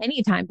Voxer me at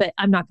any time, but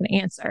I'm not going to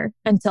answer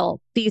until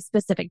these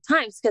specific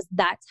times, because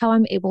that's how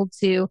I'm able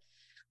to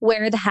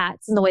wear the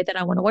hats in the way that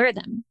I want to wear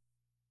them.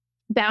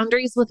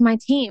 Boundaries with my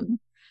team.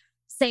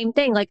 Same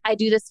thing. Like, I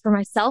do this for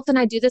myself, and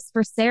I do this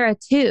for Sarah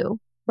too,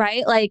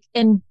 right? Like,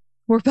 and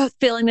we're both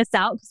feeling this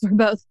out because we're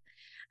both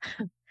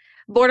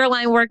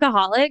borderline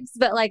workaholics,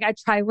 but like, I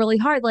try really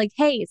hard, like,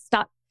 hey,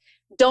 stop.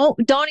 Don't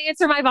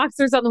answer my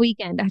Voxers on the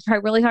weekend. I try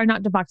really hard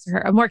not to Voxer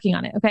her. I'm working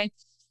on it. Okay.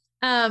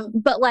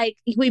 But like,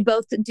 we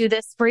both do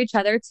this for each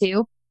other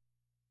too.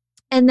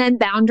 And then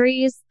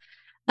boundaries,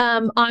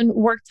 on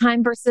work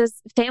time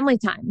versus family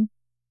time.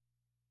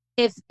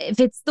 If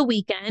it's the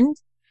weekend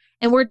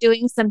and we're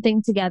doing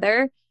something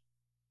together,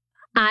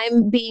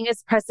 I'm being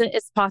as present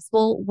as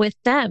possible with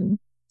them.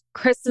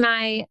 Chris and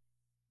I,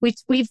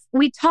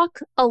 we talk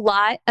a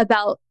lot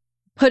about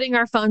putting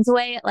our phones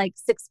away at like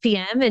 6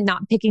 p.m. and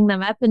not picking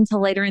them up until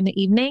later in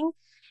the evening.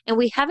 And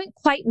we haven't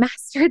quite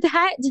mastered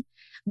that,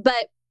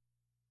 but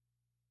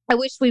I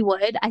wish we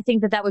would. I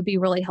think that would be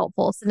really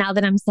helpful. So now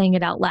that I'm saying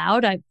it out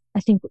loud, I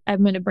think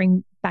I'm going to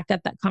bring back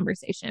up that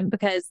conversation,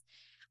 because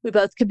we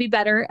both could be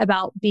better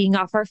about being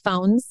off our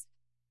phones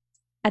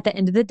at the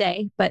end of the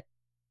day. But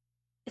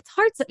it's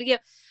hard,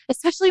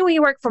 especially when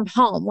you work from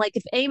home. Like,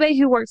 if anybody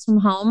who works from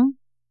home,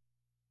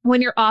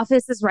 when your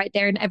office is right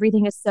there and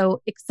everything is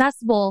so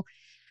accessible,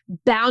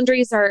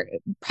 boundaries are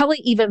probably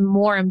even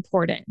more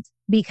important,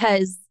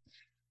 because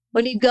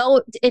when you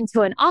go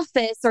into an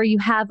office or you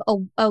have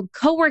a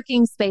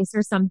co-working space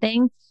or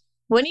something,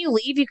 when you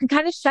leave, you can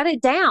kind of shut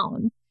it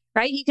down,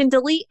 right? You can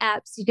delete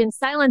apps, you can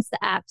silence the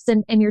apps,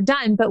 and you're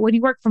done. But when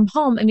you work from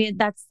home, I mean,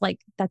 that's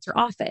your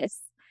office.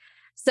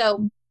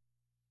 So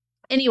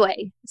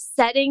anyway,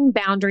 setting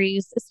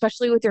boundaries,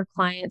 especially with your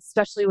clients,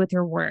 especially with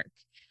your work.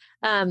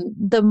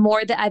 The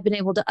more that I've been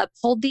able to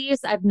uphold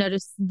these, I've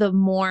noticed the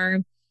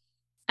more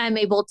I'm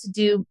able to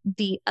do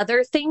the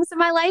other things in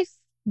my life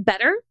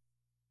better,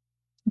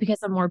 because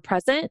I'm more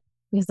present,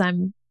 because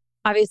I'm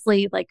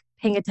obviously like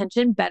paying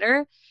attention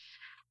better.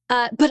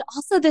 But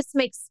also, this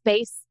makes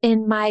space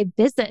in my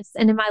business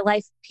and in my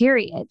life,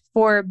 period,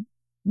 for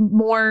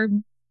more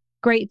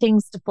great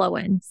things to flow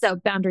in. So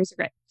boundaries are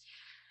great.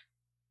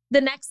 The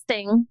next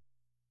thing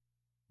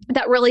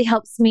that really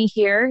helps me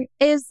here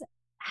is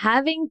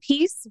having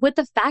peace with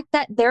the fact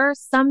that there are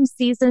some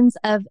seasons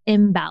of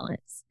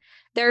imbalance.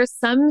 There are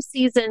some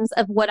seasons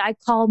of what I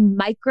call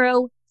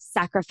micro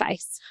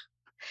sacrifice,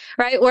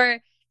 right?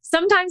 Where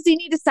sometimes you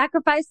need to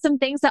sacrifice some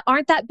things that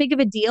aren't that big of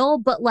a deal,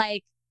 but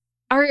like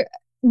are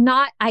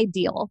not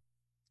ideal,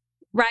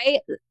 right?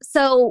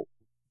 So,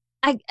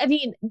 I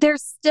mean,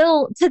 there's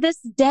still to this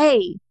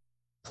day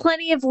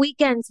plenty of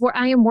weekends where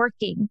I am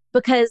working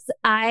because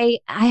I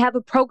have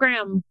a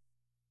program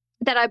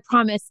that I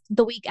promised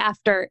the week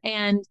after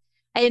and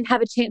I didn't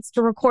have a chance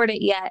to record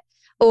it yet,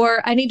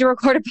 or I need to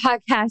record a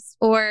podcast,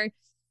 or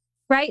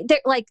right there,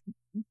 like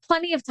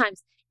plenty of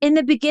times in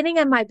the beginning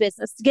of my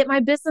business, to get my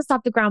business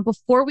off the ground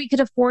before we could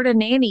afford a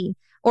nanny,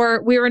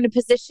 or we were in a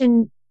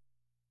position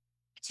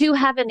to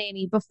have a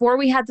nanny, before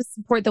we had the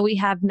support that we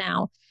have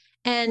now.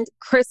 And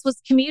Chris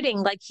was commuting.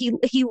 Like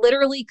he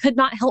literally could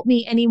not help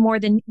me any more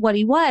than what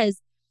he was.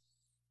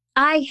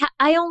 I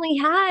only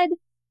had,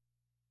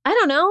 I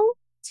don't know,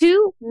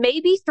 2,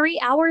 maybe 3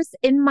 hours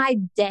in my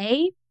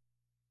day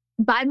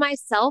by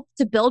myself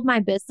to build my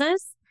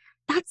business.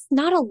 That's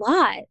not a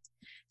lot.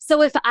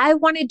 So if I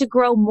wanted to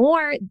grow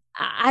more,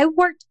 I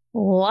worked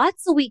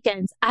lots of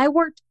weekends. I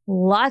worked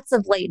lots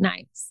of late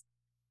nights.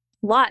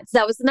 Lots.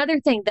 That was another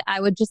thing that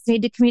I would just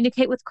need to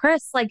communicate with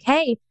Chris. Like,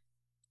 hey,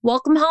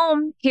 welcome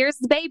home. Here's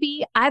the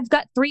baby. I've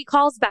got 3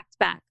 calls back to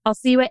back. I'll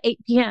see you at 8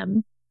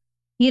 p.m.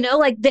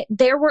 Like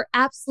there were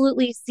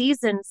absolutely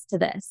seasons to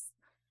this.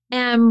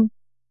 And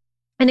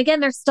again,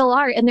 there still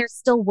are, and there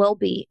still will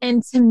be.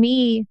 And to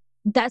me,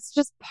 that's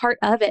just part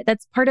of it.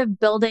 That's part of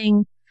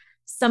building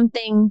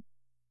something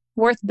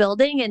worth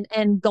building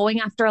and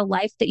going after a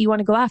life that you want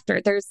to go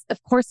after.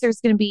 Of course,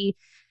 there's going to be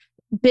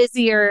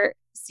busier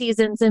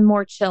seasons and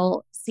more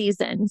chill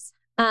seasons.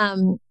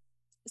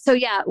 So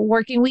yeah,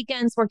 working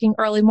weekends, working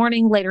early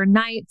morning, later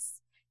nights,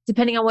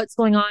 depending on what's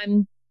going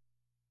on,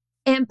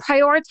 and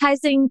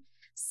prioritizing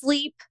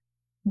sleep,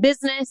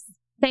 business,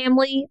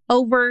 family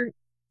over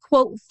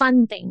quote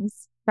fun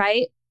things,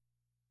 right?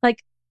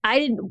 Like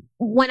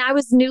when I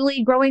was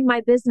newly growing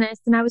my business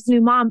and I was a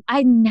new mom,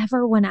 I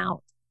never went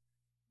out.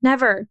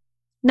 Never.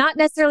 Not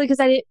necessarily because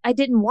I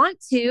didn't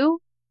want to,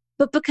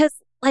 but because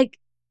like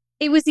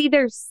it was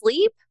either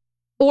sleep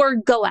or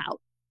go out.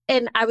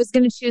 And I was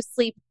going to choose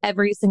sleep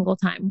every single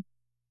time.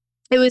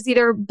 It was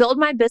either build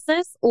my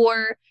business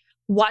or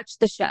watch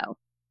the show.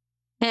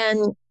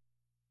 And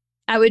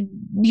I would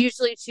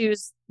usually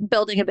choose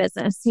building a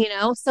business,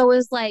 So it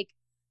was like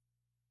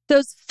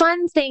those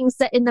fun things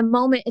that in the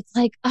moment, it's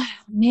like, oh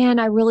man,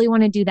 I really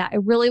want to do that. I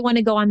really want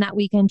to go on that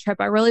weekend trip.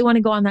 I really want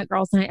to go on that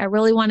girls' night. I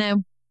really want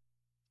to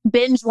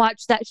binge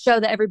watch that show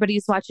that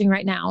everybody's watching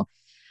right now.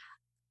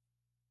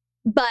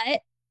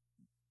 But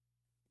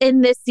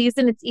in this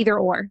season, it's either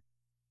or.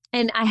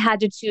 And I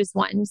had to choose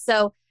one.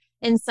 So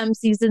in some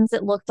seasons,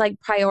 it looked like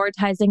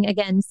prioritizing,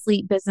 again,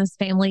 sleep, business,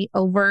 family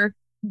over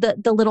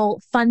the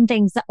little fun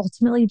things that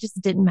ultimately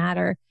just didn't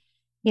matter,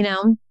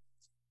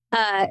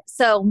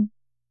 So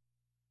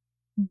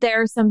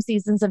there are some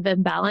seasons of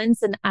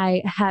imbalance, and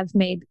I have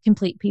made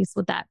complete peace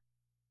with that.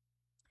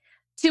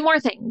 2 more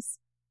things.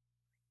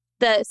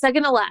 The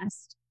second to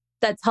last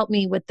that's helped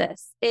me with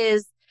this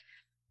is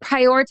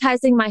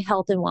prioritizing my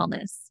health and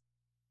wellness,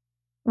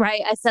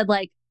 right? I said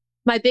like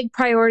my big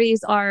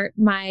priorities are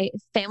my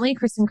family,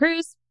 Chris and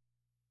Cruz,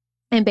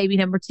 and baby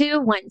number 2,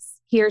 once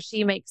he or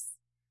she makes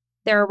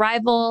their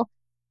arrival,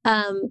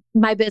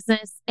 my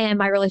business and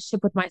my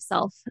relationship with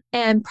myself,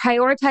 and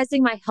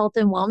prioritizing my health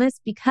and wellness,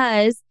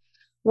 because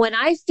when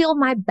I feel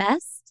my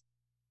best,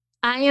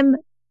 I am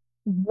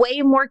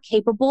way more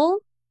capable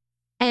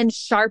and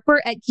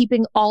sharper at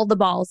keeping all the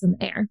balls in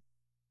the air.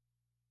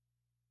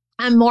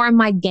 I'm more in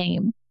my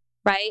game,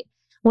 right?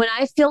 When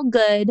I feel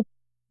good,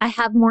 I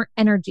have more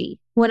energy.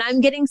 When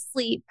I'm getting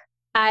sleep,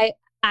 I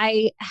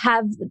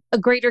have a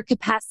greater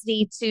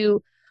capacity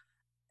to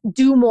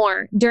do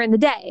more during the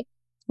day,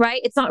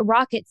 right? It's not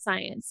rocket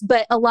science,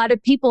 but a lot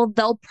of people,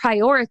 they'll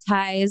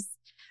prioritize,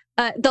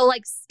 they'll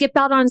like skip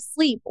out on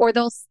sleep, or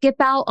they'll skip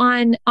out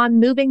on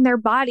moving their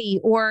body,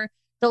 or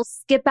they'll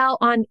skip out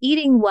on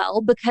eating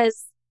well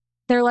because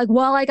they're like,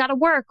 well, I got to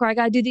work or I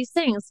got to do these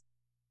things.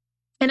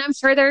 And I'm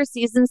sure there are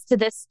seasons to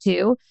this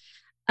too.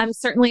 I'm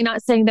certainly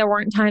not saying there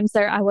weren't times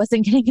there I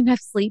wasn't getting enough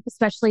sleep,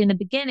 especially in the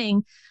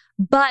beginning.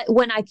 But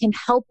when I can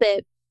help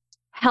it,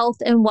 health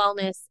and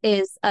wellness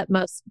is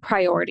utmost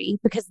priority,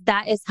 because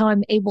that is how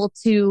I'm able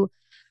to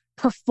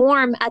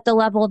perform at the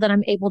level that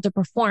I'm able to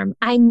perform.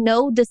 I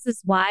know this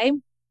is why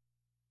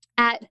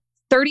at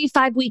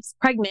 35 weeks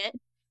pregnant,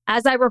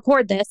 as I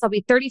record this, I'll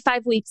be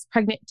 35 weeks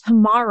pregnant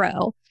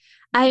tomorrow.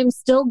 I am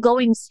still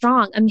going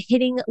strong. I'm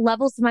hitting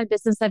levels of my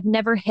business I've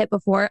never hit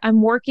before.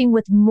 I'm working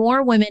with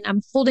more women.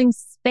 I'm holding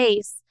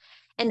space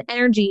and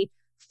energy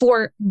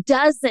for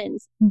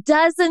dozens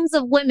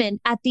of women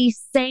at the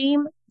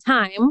same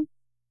time.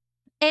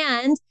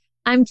 And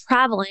I'm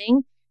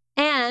traveling,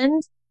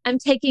 and I'm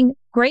taking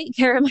great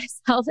care of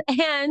myself.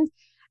 And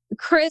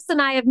Chris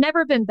and I have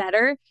never been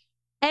better.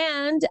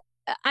 And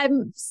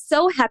I'm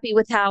so happy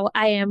with how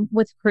I am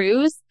with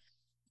Cruz.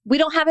 We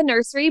don't have a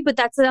nursery, but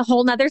that's a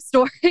whole nother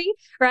story,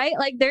 right?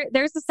 Like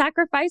there's a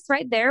sacrifice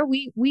right there.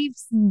 We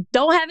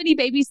don't have any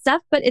baby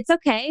stuff, but it's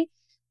okay.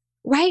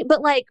 Right.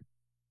 But like,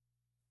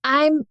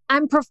 I'm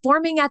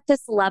performing at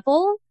this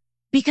level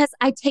because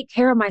I take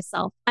care of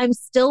myself. I'm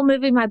still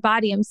moving my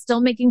body. I'm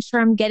still making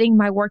sure I'm getting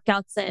my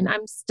workouts in.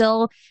 I'm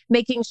still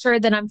making sure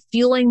that I'm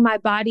fueling my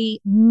body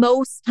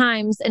most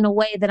times in a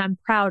way that I'm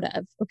proud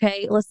of.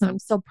 Okay. Listen, I'm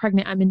still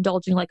pregnant. I'm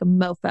indulging like a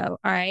mofo. All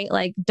right.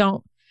 Like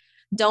don't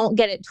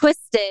get it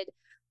twisted.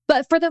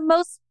 But for the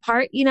most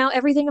part,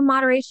 everything in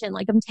moderation.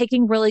 Like I'm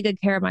taking really good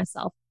care of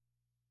myself.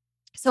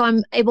 So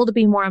I'm able to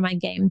be more on my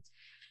game.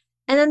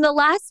 And then the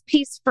last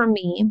piece for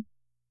me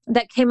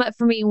that came up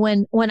for me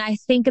when I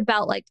think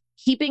about like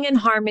keeping in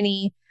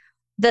harmony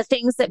the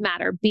things that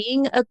matter,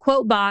 being a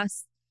quote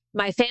boss,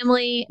 my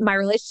family, my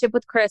relationship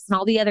with Chris, and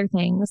all the other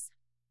things,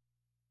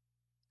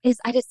 is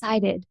I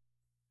decided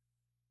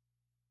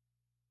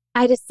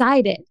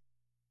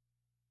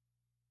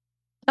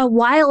a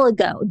while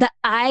ago that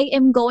I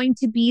am going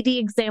to be the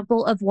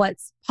example of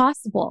what's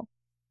possible.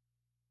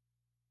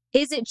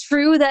 Is it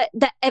true that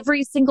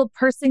every single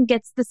person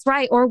gets this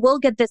right or will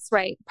get this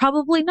right?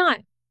 Probably not.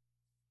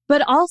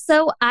 But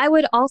also, I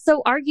would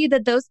also argue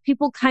that those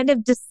people kind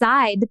of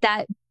decide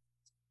that,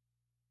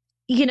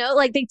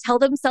 like they tell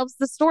themselves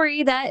the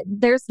story that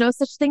there's no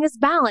such thing as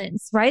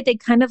balance, right? They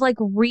kind of like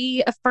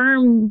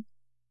reaffirm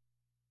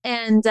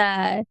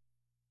and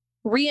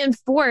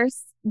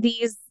reinforce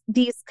these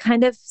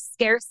kind of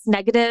scarce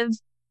negative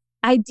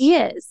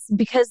ideas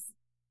because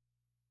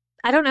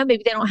I don't know,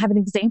 maybe they don't have an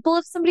example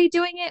of somebody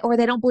doing it or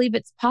they don't believe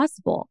it's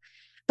possible.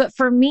 But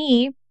for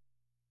me,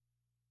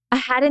 I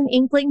had an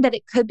inkling that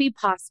it could be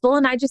possible.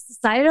 And I just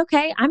decided,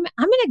 okay, I'm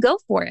going to go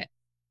for it.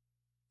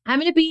 I'm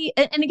going to be,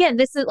 and again,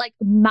 this is like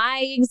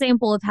my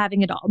example of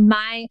having it all,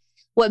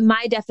 what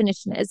my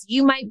definition is.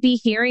 You might be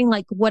hearing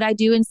like what I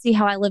do and see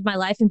how I live my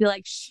life and be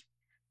like,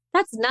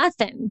 that's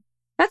nothing.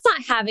 That's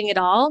not having it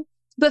all.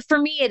 But for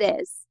me, it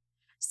is.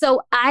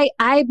 So I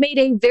made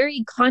a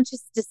very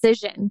conscious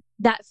decision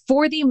that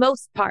for the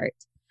most part,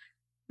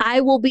 I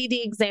will be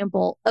the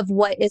example of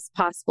what is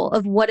possible,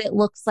 of what it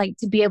looks like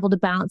to be able to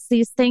balance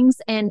these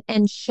things and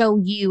show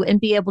you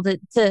and be able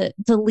to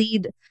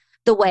lead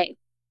the way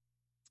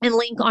and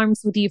link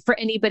arms with you for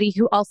anybody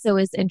who also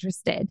is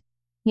interested.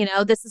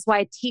 This is why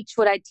I teach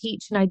what I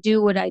teach and I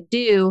do what I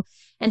do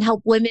and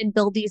help women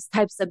build these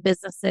types of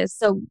businesses.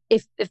 So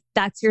if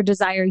that's your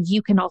desire,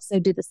 you can also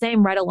do the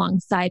same right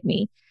alongside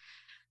me.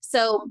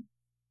 So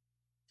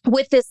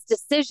with this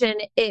decision,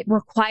 it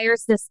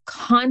requires this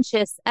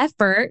conscious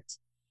effort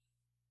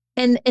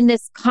and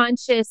this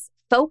conscious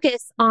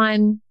focus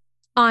on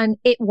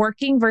it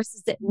working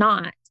versus it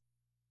not.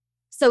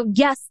 So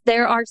yes,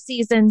 there are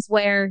seasons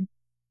where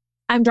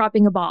I'm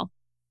dropping a ball.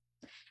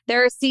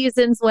 There are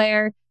seasons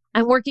where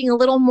I'm working a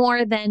little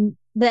more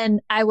than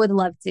I would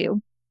love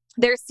to.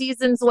 There are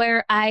seasons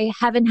where I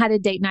haven't had a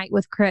date night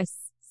with Chris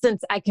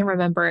since I can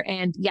remember.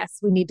 And yes,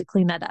 we need to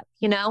clean that up,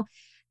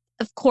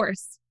 Of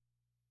course,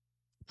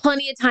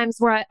 plenty of times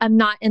where I'm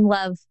not in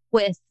love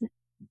with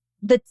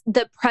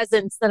the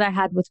presence that I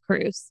had with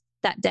Cruz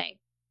that day.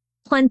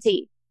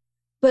 Plenty.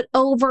 But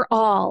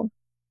overall,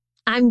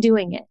 I'm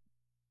doing it.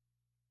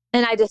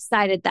 And I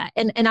decided that.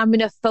 And I'm going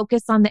to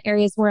focus on the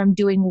areas where I'm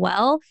doing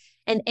well.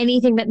 And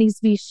anything that needs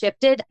to be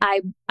shifted,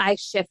 I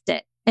shift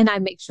it. And I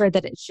make sure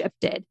that it's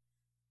shifted.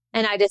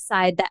 And I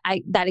decide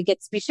that it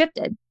gets to be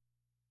shifted.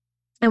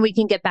 And we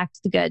can get back to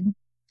the good.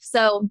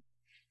 So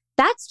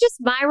that's just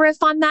my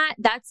riff on that.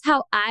 That's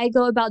how I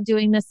go about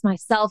doing this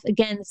myself.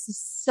 Again,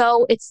 it's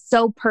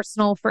so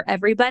personal for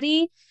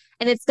everybody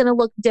and it's going to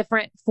look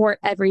different for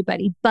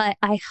everybody. But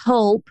I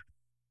hope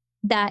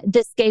that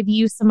this gave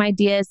you some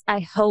ideas. I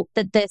hope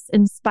that this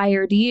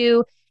inspired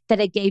you, that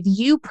it gave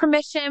you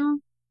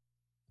permission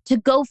to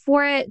go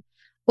for it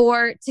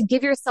or to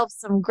give yourself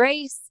some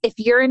grace. If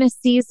you're in a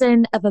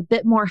season of a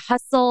bit more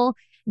hustle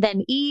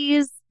than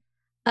ease,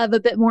 of a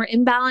bit more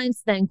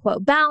imbalance than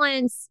quote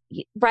balance,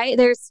 right?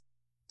 There's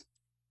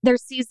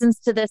seasons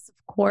to this,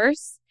 of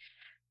course.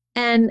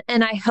 And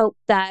I hope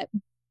that,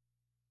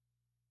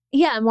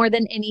 more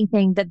than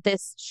anything, that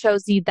this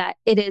shows you that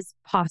it is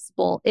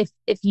possible if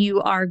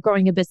you are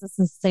growing a business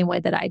in the same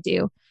way that I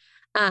do.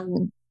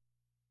 So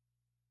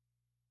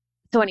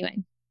anyway,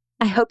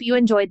 I hope you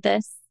enjoyed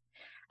this.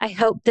 I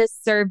hope this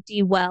served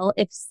you well.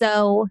 If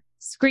so,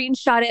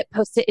 screenshot it,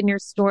 post it in your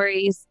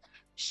stories,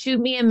 shoot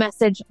me a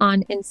message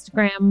on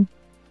Instagram.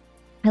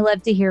 I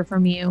love to hear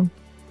from you.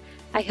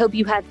 I hope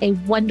you have a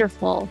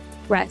wonderful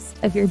rest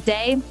of your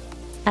day.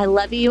 I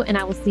love you, and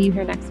I will see you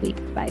here next week.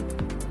 Bye.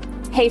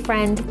 Hey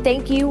friend,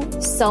 thank you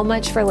so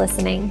much for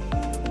listening.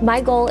 My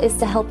goal is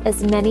to help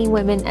as many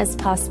women as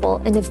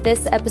possible. And if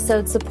this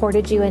episode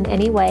supported you in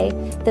any way,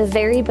 the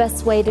very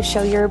best way to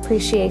show your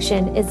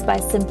appreciation is by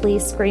simply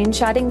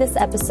screenshotting this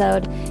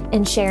episode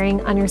and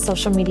sharing on your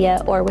social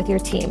media or with your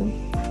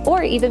team.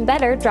 Or even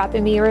better,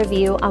 dropping me a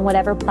review on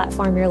whatever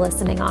platform you're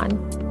listening on.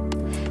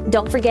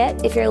 Don't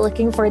forget, if you're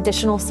looking for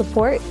additional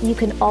support, you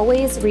can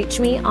always reach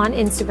me on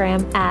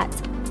Instagram at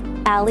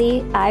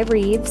Allie I.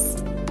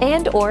 Reeves,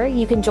 or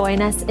you can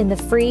join us in the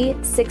free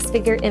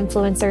 6-Figure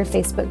Influencer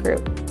Facebook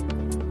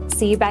group.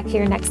 See you back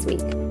here next week.